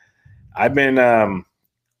 guys. I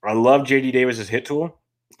love JD Davis's hit tool.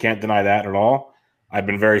 Can't deny that at all. I've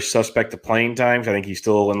been very suspect of playing times. I think he's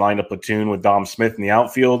still in line to platoon with Dom Smith in the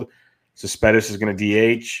outfield. Cespedes is going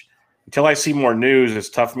to DH. Until I see more news, it's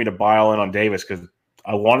tough for me to buy all in on Davis because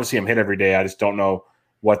I want to see him hit every day. I just don't know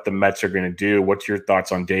what the Mets are going to do. What's your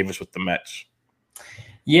thoughts on Davis with the Mets?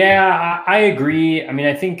 Yeah, I agree. I mean,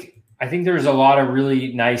 I think there's a lot of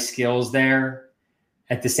really nice skills there.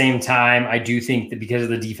 At the same time, I do think that because of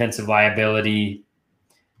the defensive liability,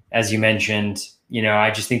 as you mentioned, you know,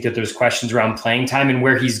 I just think that there's questions around playing time and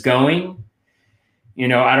where he's going. You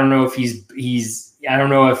know, I don't know if I don't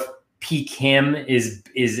know if peak him is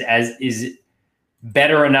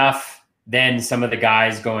better enough than some of the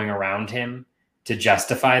guys going around him. to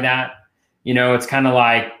justify that. It's kind of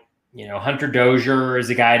like, Hunter Dozier is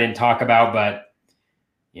a guy I didn't talk about, but,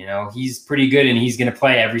 he's pretty good and he's going to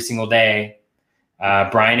play every single day.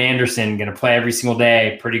 Brian Anderson going to play every single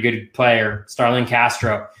day. Pretty good player. Starlin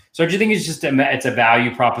Castro. So I just think it's a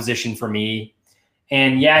value proposition for me.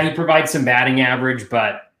 And yeah, he provides some batting average,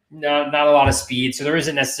 but not a lot of speed. So there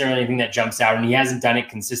isn't necessarily anything that jumps out, and he hasn't done it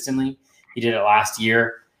consistently. He did it last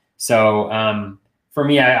year. So for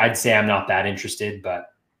me, I'd say I'm not that interested,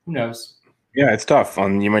 but who knows? Yeah, it's tough.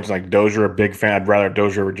 You mentioned like Dozier, a big fan. I'd rather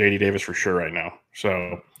Dozier over JD Davis for sure right now.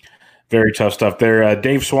 So very tough stuff there.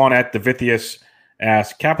 Dave Swan at the Vithius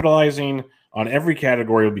asks, capitalizing on every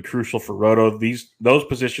category will be crucial for Roto. Those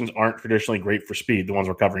positions aren't traditionally great for speed, the ones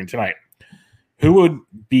we're covering tonight. Who would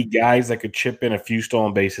be guys that could chip in a few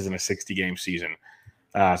stolen bases in a 60-game season?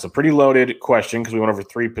 It's a pretty loaded question because we went over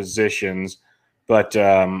 3 positions, but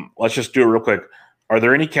let's just do it real quick. Are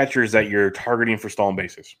there any catchers that you're targeting for stolen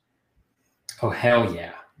bases? Oh, hell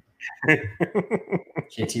yeah.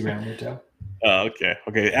 JT Realmuto. Okay.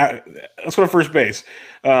 Let's go to first base.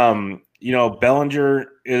 Bellinger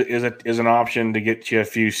is an option to get you a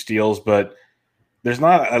few steals, but there's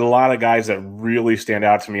not a lot of guys that really stand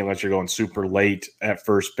out to me unless you're going super late at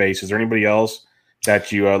first base. Is there anybody else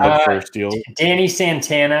that you look for steals? Danny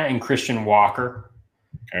Santana and Christian Walker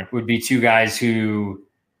would be 2 guys who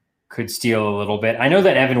could steal a little bit. I know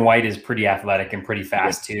that Evan White is pretty athletic and pretty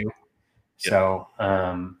fast too. So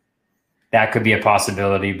that could be a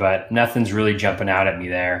possibility, but nothing's really jumping out at me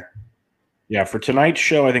there. Yeah, for tonight's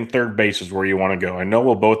show, I think third base is where you want to go. I know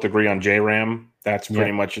we'll both agree on J-Ram. That's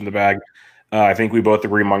pretty much in the bag. I think we both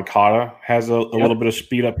agree Moncada has a little bit of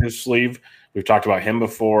speed up his sleeve. We've talked about him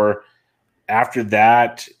before. After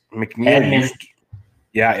that, McNeil.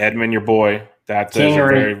 Edman, your boy. That's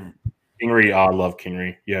Kingery. I love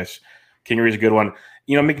Kingery. Yes, Kingery's a good one.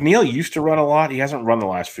 McNeil used to run a lot. He hasn't run the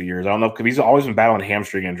last few years. I don't know because he's always been battling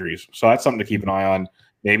hamstring injuries. So that's something to keep an eye on.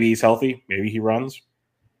 Maybe he's healthy. Maybe he runs.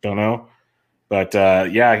 Don't know. But,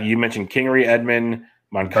 you mentioned Kingery, Edman,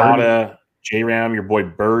 Moncada, J-Ram, your boy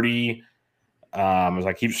Birdie. As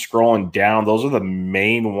I keep scrolling down, those are the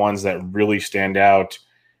main ones that really stand out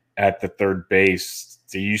at the third base.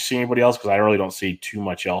 Do you see anybody else? Because I really don't see too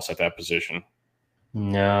much else at that position.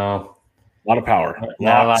 No. A lot of power.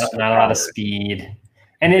 Not a lot of speed.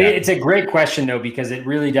 And it's a great question, though, because it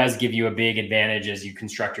really does give you a big advantage as you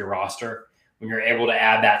construct your roster when you're able to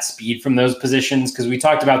add that speed from those positions. Because we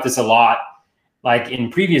talked about this a lot, like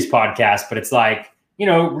in previous podcasts, but it's like,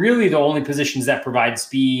 really the only positions that provide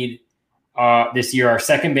speed this year are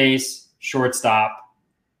second base, shortstop,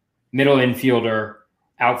 middle infielder,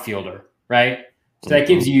 outfielder, right? So that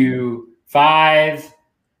gives you 5,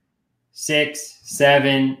 6,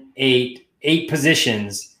 7, 8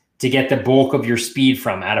 positions to get the bulk of your speed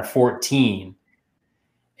from out of 14.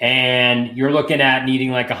 And you're looking at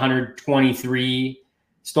needing like 123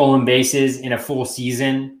 stolen bases in a full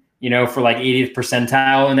season, for like 80th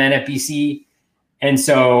percentile in that FBC. And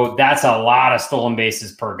so that's a lot of stolen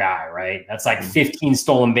bases per guy, right? That's like 15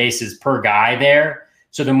 stolen bases per guy there.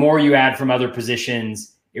 So the more you add from other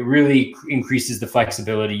positions, it really increases the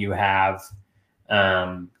flexibility you have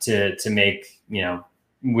to make,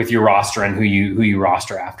 with your roster and who you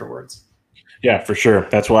roster afterwards. Yeah, for sure.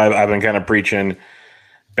 That's why I've been kind of preaching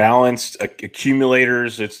balanced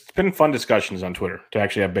accumulators. It's been fun discussions on Twitter to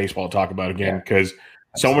actually have baseball to talk about again because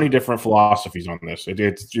so many different philosophies on this.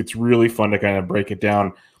 It's really fun to kind of break it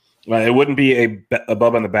down. It wouldn't be a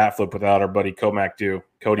Bub on the Bat Flip without our buddy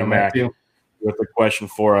Cody Mack, with a question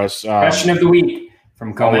for us. Question of the week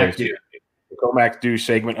from Comac Dew. The Comac Dew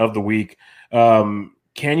segment of the week.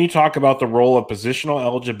 Can you talk about the role of positional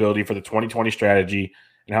eligibility for the 2020 strategy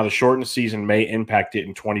and how the shortened season may impact it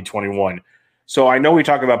in 2021? So I know we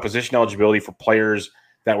talk about position eligibility for players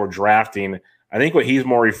that we're drafting. I think what he's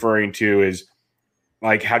more referring to is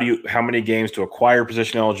like how many games to acquire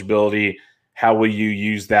position eligibility? How will you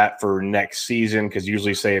use that for next season? Because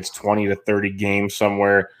usually say it's 20 to 30 games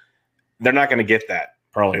somewhere. They're not going to get that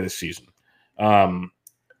probably this season.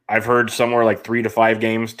 I've heard somewhere like 3 to 5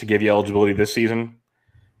 games to give you eligibility this season.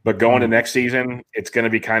 But going to next season, it's going to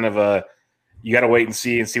be kind of you got to wait and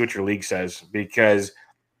see what your league says. Because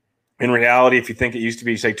in reality, if you think it used to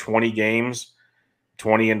be, say, 20 games,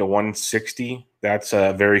 20 into 160, that's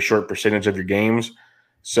a very short percentage of your games.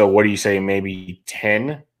 So what do you say, maybe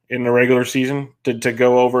 10 in the regular season to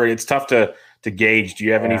go over? It's tough to gauge. Do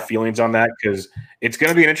you have any feelings on that? Because it's going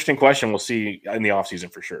to be an interesting question. We'll see in the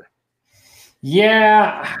offseason for sure.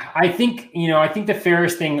 Yeah, I think the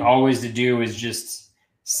fairest thing always to do is just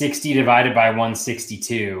 60 divided by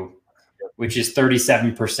 162, which is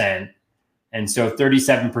 37%. And so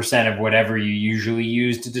 37% of whatever you usually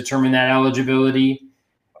use to determine that eligibility,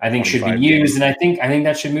 I think should be used. And I think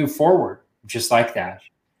that should move forward just like that,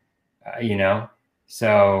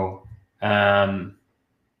 So,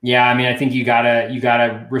 yeah, I mean, I think you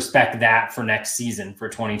gotta respect that for next season for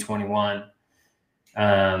 2021,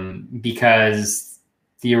 because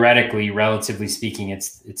theoretically, relatively speaking,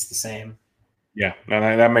 it's the same. Yeah,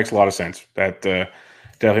 that makes a lot of sense. That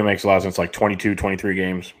definitely makes a lot of sense. Like 22, 23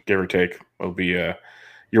 games, give or take, will be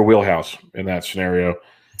your wheelhouse in that scenario.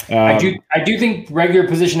 I do think regular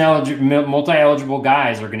position multi-eligible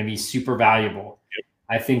guys are going to be super valuable. Yep.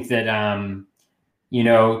 I think that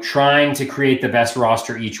trying to create the best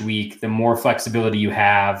roster each week, the more flexibility you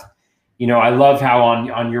have. I love how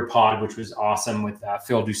on your pod, which was awesome with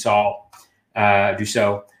Phil Dussault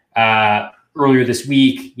earlier this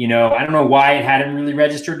week, I don't know why it hadn't really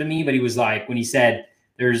registered to me, but he was like, when he said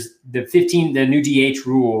there's the new DH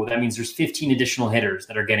rule, that means there's 15 additional hitters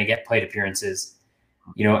that are going to get plate appearances,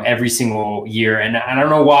 every single year. And I don't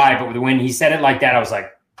know why, but when he said it like that, I was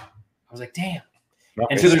like, damn.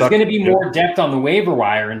 And so there's going to be more depth on the waiver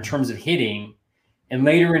wire in terms of hitting and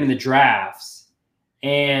later in the drafts.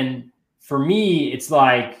 And for me, it's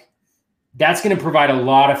like, that's going to provide a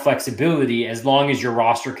lot of flexibility as long as your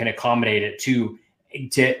roster can accommodate it to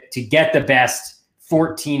get the best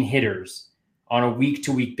 14 hitters on a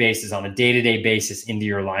week-to-week basis, on a day-to-day basis into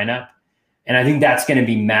your lineup. And I think that's going to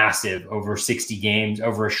be massive over 60 games,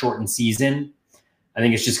 over a shortened season. I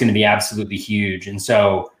think it's just going to be absolutely huge. And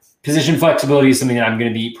so position flexibility is something that I'm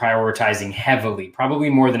going to be prioritizing heavily, probably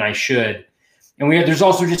more than I should. And there's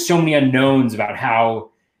also just so many unknowns about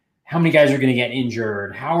how many guys are going to get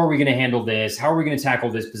injured. How are we going to handle this? How are we going to tackle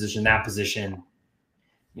this position, that position?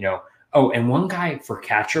 Oh, and one guy for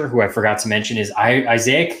catcher who I forgot to mention is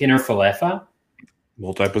Isaiah Kiner-Falefa.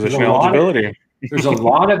 Multi-position eligibility. There's a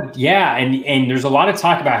lot of, and there's a lot of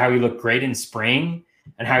talk about how he looked great in spring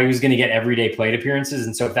and how he was going to get everyday plate appearances.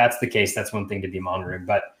 And so if that's the case, that's one thing to be monitoring.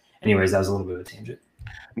 But anyways, that was a little bit of a tangent.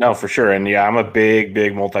 No, for sure. And yeah, I'm a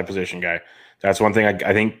big multi-position guy. That's one thing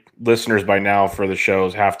I think listeners by now for the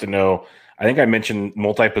shows have to know. I think I mentioned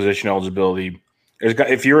multi-position eligibility.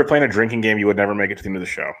 If you were playing a drinking game, you would never make it to the end of the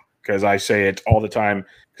show, because I say it all the time,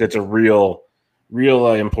 because it's a real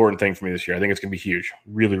important thing for me this year. I think it's going to be huge,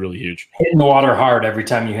 really huge. Hitting the water hard every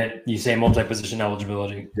time you say multi-position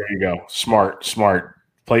eligibility. There you go. Smart.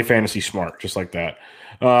 Play fantasy smart, just like that.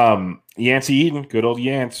 Yancey Eden, good old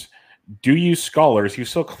Yance. Do you scholars?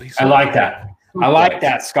 I like that. I like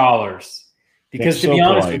that, scholars. Because to be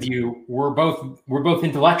honest with you, we're both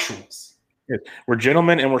intellectuals. Yeah. We're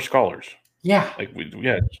gentlemen and we're scholars. Yeah.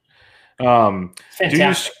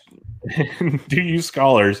 Fantastic. Do you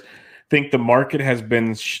scholars think the market has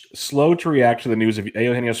been slow to react to the news of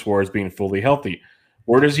Eugenio Suarez being fully healthy?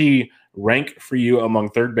 Or does he rank for you among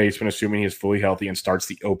third basemen, assuming he is fully healthy and starts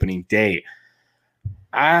the opening day?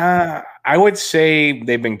 I would say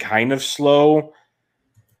they've been kind of slow.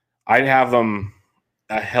 I'd have them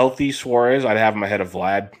a healthy Suarez. I'd have him ahead of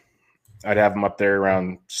Vlad. I'd have him up there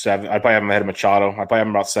around 7. I'd probably have him ahead of Machado. I'd probably have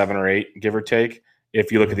him about 7 or 8, give or take,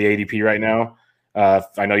 if you look at the ADP right now.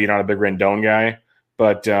 I know you're not a big Rendon guy,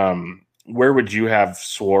 but where would you have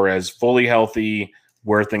Suarez fully healthy,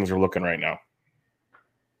 where things are looking right now?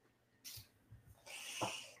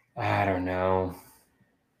 I don't know.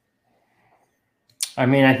 I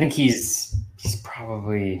mean, I think he's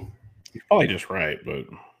probably just right, but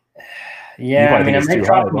yeah. I mean, I might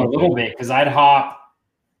drop him a little bit because I'd hop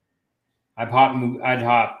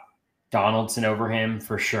Donaldson over him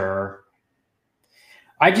for sure.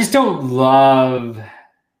 I just don't love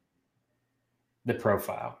the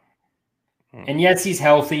profile. And yes, he's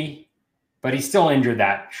healthy, but he's still injured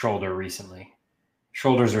that shoulder recently.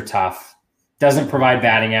 Shoulders are tough. Doesn't provide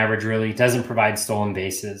batting average, really. Doesn't provide stolen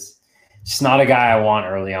bases. Just not a guy I want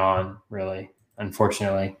early on, really,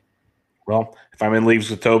 unfortunately. Well, if I'm in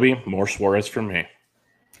leagues with Toby, more Suarez for me.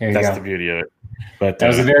 That's the beauty of it. But that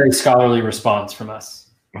was a very scholarly response from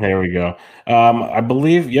us. There we go. I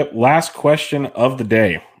believe, last question of the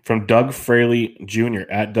day from Doug Fraley Jr.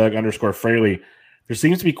 at Doug_Fraley. There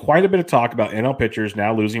seems to be quite a bit of talk about NL pitchers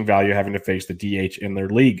now losing value, having to face the DH in their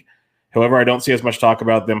league. However, I don't see as much talk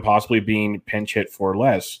about them possibly being pinch hit for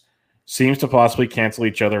less. Seems to possibly cancel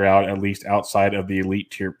each other out, at least outside of the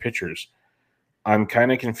elite tier pitchers. I'm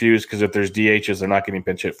kind of confused because if there's DHs, they're not getting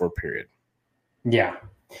pinch hit for, period. Yeah.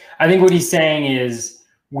 I think what he's saying is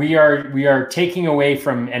we are taking away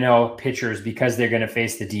from NL pitchers because they're going to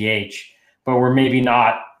face the DH, but we're maybe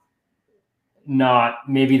not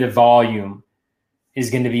maybe the volume is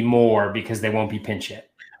going to be more because they won't be pinch hit.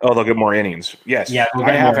 Oh, they'll get more innings. Yes. Yeah, they'll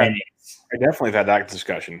get more innings. I definitely have had that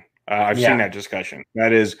discussion. I've seen that discussion.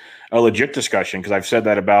 That is a legit discussion because I've said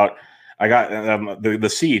that about. I got the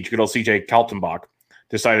Siege, good old CJ Kaltenbach,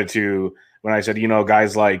 decided to when I said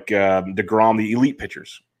guys like DeGrom, the elite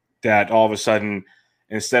pitchers, that all of a sudden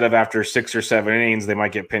instead of after 6 or 7 innings they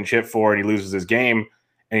might get pinch hit for and he loses his game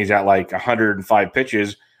and he's at like 105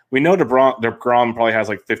 pitches. We know DeGrom probably has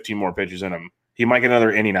like 15 more pitches in him. He might get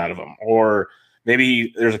another inning out of him, or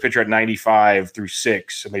maybe there's a pitcher at 95 through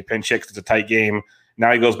 6 and they pinch hit because it's a tight game.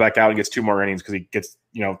 Now he goes back out and gets 2 more innings because he gets,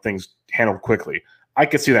 things handled quickly. I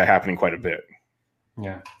could see that happening quite a bit.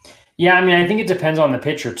 Yeah. Yeah, I mean, I think it depends on the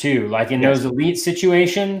pitcher too. Like in those elite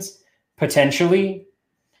situations, potentially.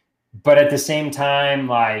 But at the same time,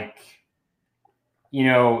 like,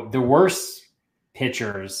 the worst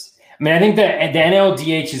pitchers. I mean, I think that the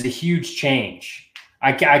NLDH is a huge change.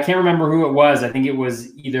 I can't remember who it was. I think it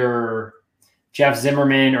was either Jeff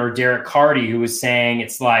Zimmerman or Derek Carty who was saying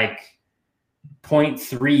it's like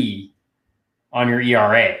 0.3 on your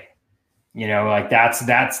ERA. Like that's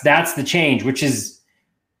the change, which is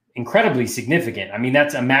incredibly significant. I mean,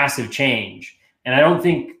 that's a massive change. And I don't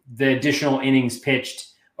think the additional innings pitched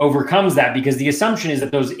overcomes that because the assumption is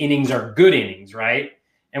that those innings are good innings, right?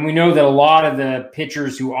 And we know that a lot of the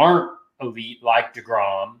pitchers who aren't elite, like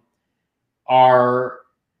DeGrom,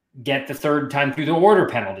 get the third time through the order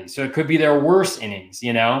penalty. So it could be their worst innings,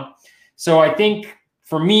 So I think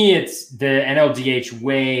for me, it's the NLDH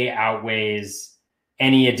way outweighs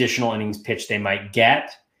any additional innings pitch they might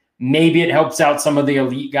get. Maybe it helps out some of the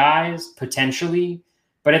elite guys potentially,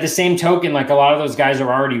 but at the same token, like a lot of those guys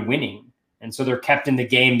are already winning. And so they're kept in the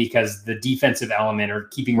game because the defensive element or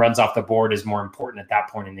keeping runs off the board is more important at that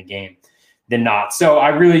point in the game than not. So I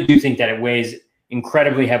really do think that it weighs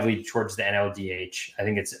incredibly heavily towards the NLDH. I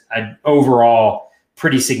think it's an overall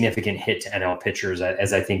pretty significant hit to NL pitchers,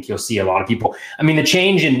 as I think you'll see a lot of people. I mean, the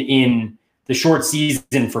change in the short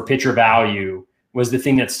season for pitcher value was the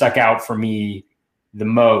thing that stuck out for me the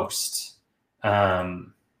most. The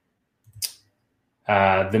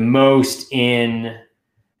most in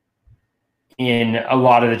a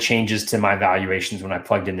lot of the changes to my valuations when I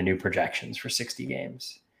plugged in the new projections for 60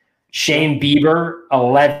 games. Shane Bieber,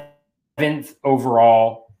 11th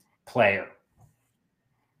overall player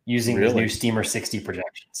using his new Steamer 60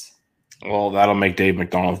 projections. Well, that'll make Dave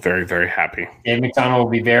McDonald very, very happy. Dave McDonald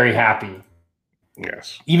will be very happy.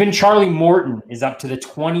 Yes. Even Charlie Morton is up to the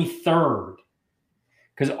 23rd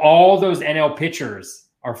because all those NL pitchers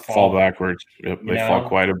are fall backwards. Yep, they fall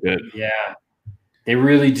quite a bit. Yeah, they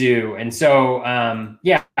really do. And so,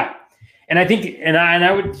 yeah. And I think, and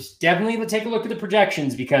I would definitely take a look at the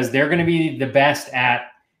projections because they're going to be the best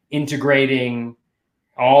at integrating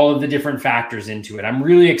all of the different factors into it. I'm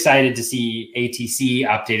really excited to see ATC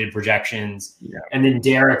updated projections and then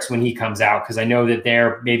Derek's when he comes out, because I know that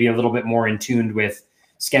they're maybe a little bit more in tune with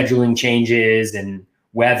scheduling changes and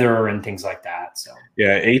weather and things like that. So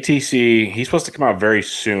yeah, ATC, he's supposed to come out very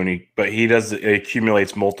soon, it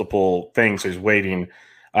accumulates multiple things. So he's waiting.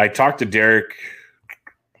 I talked to Derek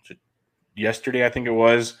yesterday, I think it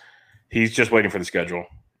was. He's just waiting for the schedule.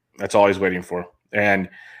 That's all he's waiting for. And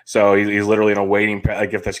so he's literally in a waiting.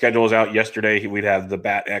 Like if the schedule was out yesterday, we'd have the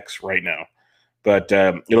Bat X right now. But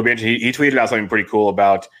it'll be interesting. He tweeted out something pretty cool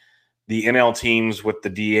about the NL teams with the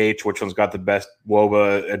DH, which one's got the best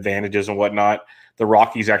WOBA advantages and whatnot. The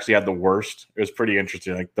Rockies actually had the worst. It was pretty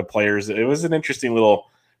interesting. Like the players, it was an interesting little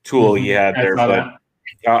tool he had there. But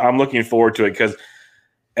I'm looking forward to it because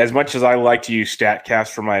as much as I like to use StatCast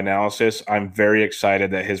for my analysis, I'm very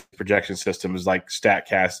excited that his projection system is like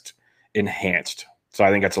StatCast enhanced. So I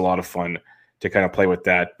think that's a lot of fun to kind of play with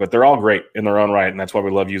that. But they're all great in their own right, and that's why we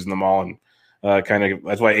love using them all. And that's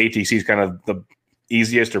why ATC is kind of the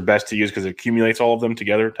easiest or best to use because it accumulates all of them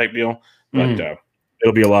together type deal. But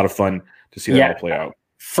it'll be a lot of fun to see that all play out.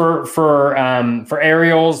 For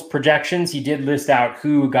Ariel's projections, he did list out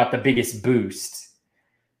who got the biggest boost.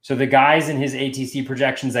 So the guys in his ATC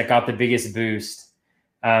projections that got the biggest boost,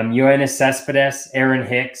 Yoenis Cespedes, Aaron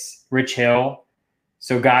Hicks, Rich Hill.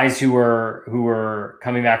 So guys who were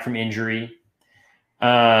coming back from injury.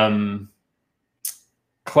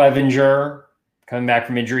 Clevenger coming back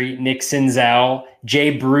from injury. Nick Senzel,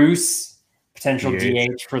 Jay Bruce, potential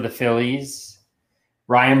DH for the Phillies.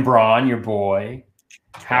 Ryan Braun, your boy.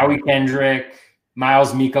 Howie Kendrick,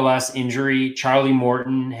 Miles Mikolas, injury. Charlie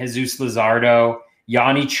Morton, Jesus Luzardo,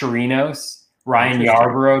 Yanni Chirinos, Ryan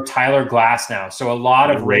Yarbrough, Tyler Glasnow. So a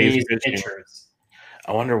lot of Rays pitchers.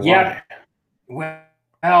 I wonder why. Yeah. Well,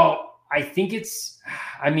 I think you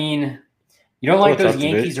don't like those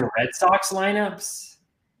Yankees or Red Sox lineups?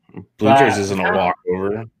 Blue Jays isn't a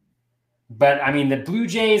walkover. But I mean, the Blue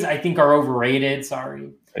Jays, I think, are overrated.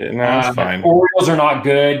 Sorry. No, it's fine. The Orioles are not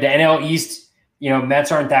good. The NL East,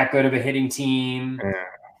 Mets aren't that good of a hitting team.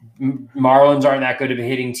 Marlins aren't that good of a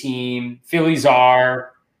hitting team. Phillies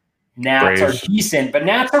are. Nats Braves are decent, but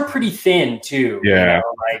Nats are pretty thin too. Yeah.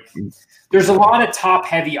 There's a lot of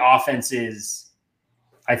top-heavy offenses.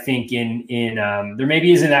 I think in there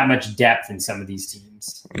maybe isn't that much depth in some of these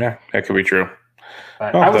teams. Yeah, that could be true.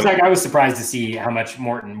 But I was surprised to see how much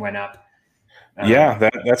Morton went up. Yeah,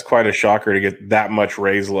 that's quite a shocker to get that much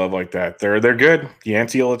Rays love like that. They're good.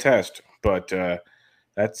 Yancey will attest, but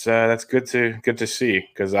that's good to see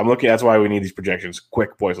because I'm looking. That's why we need these projections.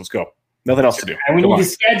 Quick, boys, let's go. Nothing else to do. And we need to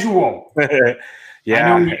schedule.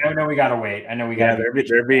 Yeah, I know we gotta wait. I know we gotta. Yeah,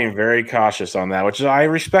 they're being very cautious on that, which is, I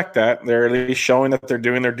respect that. They're at least showing that they're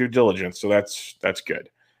doing their due diligence, so that's good.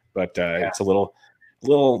 But it's a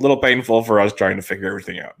little painful for us trying to figure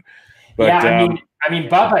everything out. But yeah, I mean,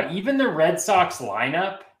 Bubba, even the Red Sox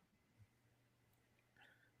lineup,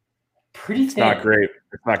 pretty thin. Not great.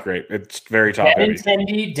 It's not great. It's very top heavy.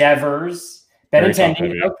 Benintendi, Devers.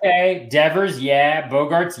 Benintendi, okay. Devers, yeah.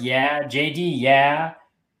 Bogarts, yeah. JD, yeah.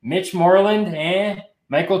 Mitch Moreland,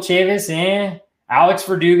 Michael Chavis, Alex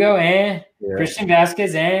Verdugo, Yeah. Christian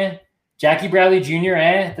Vasquez, Jackie Bradley Jr.,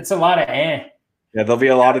 That's a lot of Yeah, there'll be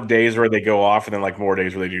a lot of days where they go off and then more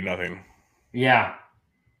days where they do nothing. Yeah.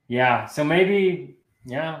 Yeah. So maybe,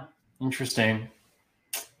 interesting.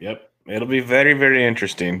 Yep. It'll be very, very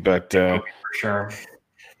interesting, but for sure.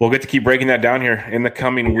 We'll get to keep breaking that down here in the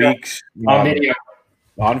coming weeks. On video.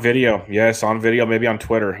 On video. Yes, on video, maybe on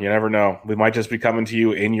Twitter. You never know. We might just be coming to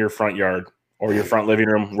you in your front yard or your front living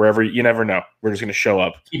room, wherever. You never know. We're just going to show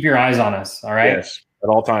up. Keep your eyes on us, all right? Yes, at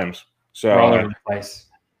all times. So, we're all over the place.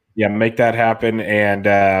 Yeah, make that happen.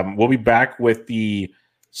 And we'll be back with the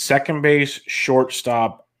second base,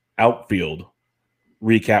 shortstop, outfield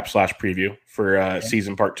recap / preview for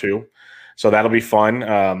season part 2. So that'll be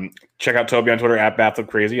fun. Check out Toby on Twitter at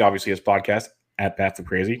BatFlipCrazy. Obviously, his podcast at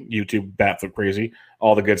BatFlipCrazy. YouTube, BatFlipCrazy.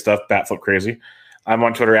 All the good stuff, BatFlipCrazy. I'm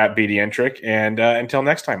on Twitter at BDentric. And until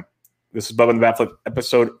next time, this is Bubba and the Batflip,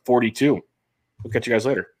 episode 42. We'll catch you guys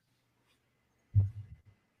later.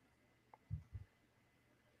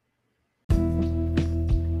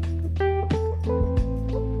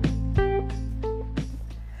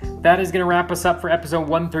 That is going to wrap us up for episode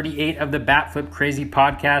 138 of the Batflip Crazy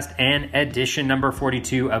podcast and edition number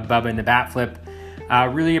 42 of Bubba and the Batflip.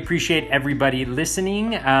 Really appreciate everybody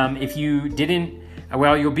listening. If you didn't,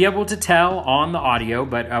 you'll be able to tell on the audio,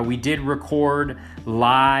 but we did record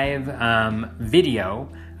live video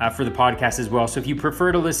for the podcast as well. So if you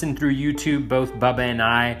prefer to listen through YouTube, both Bubba and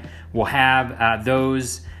I will have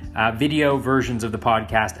those video versions of the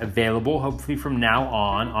podcast available, hopefully from now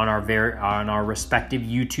on our respective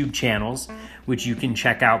YouTube channels, which you can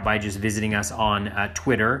check out by just visiting us on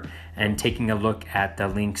Twitter and taking a look at the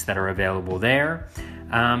links that are available there.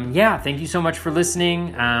 Thank you so much for listening.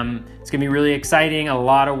 It's gonna be really exciting. A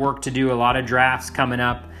lot of work to do. A lot of drafts coming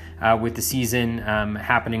up with the season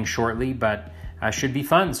happening shortly, but should be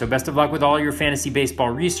fun. So best of luck with all your fantasy baseball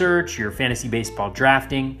research, your fantasy baseball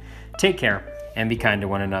drafting. Take care and be kind to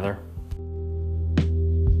one another.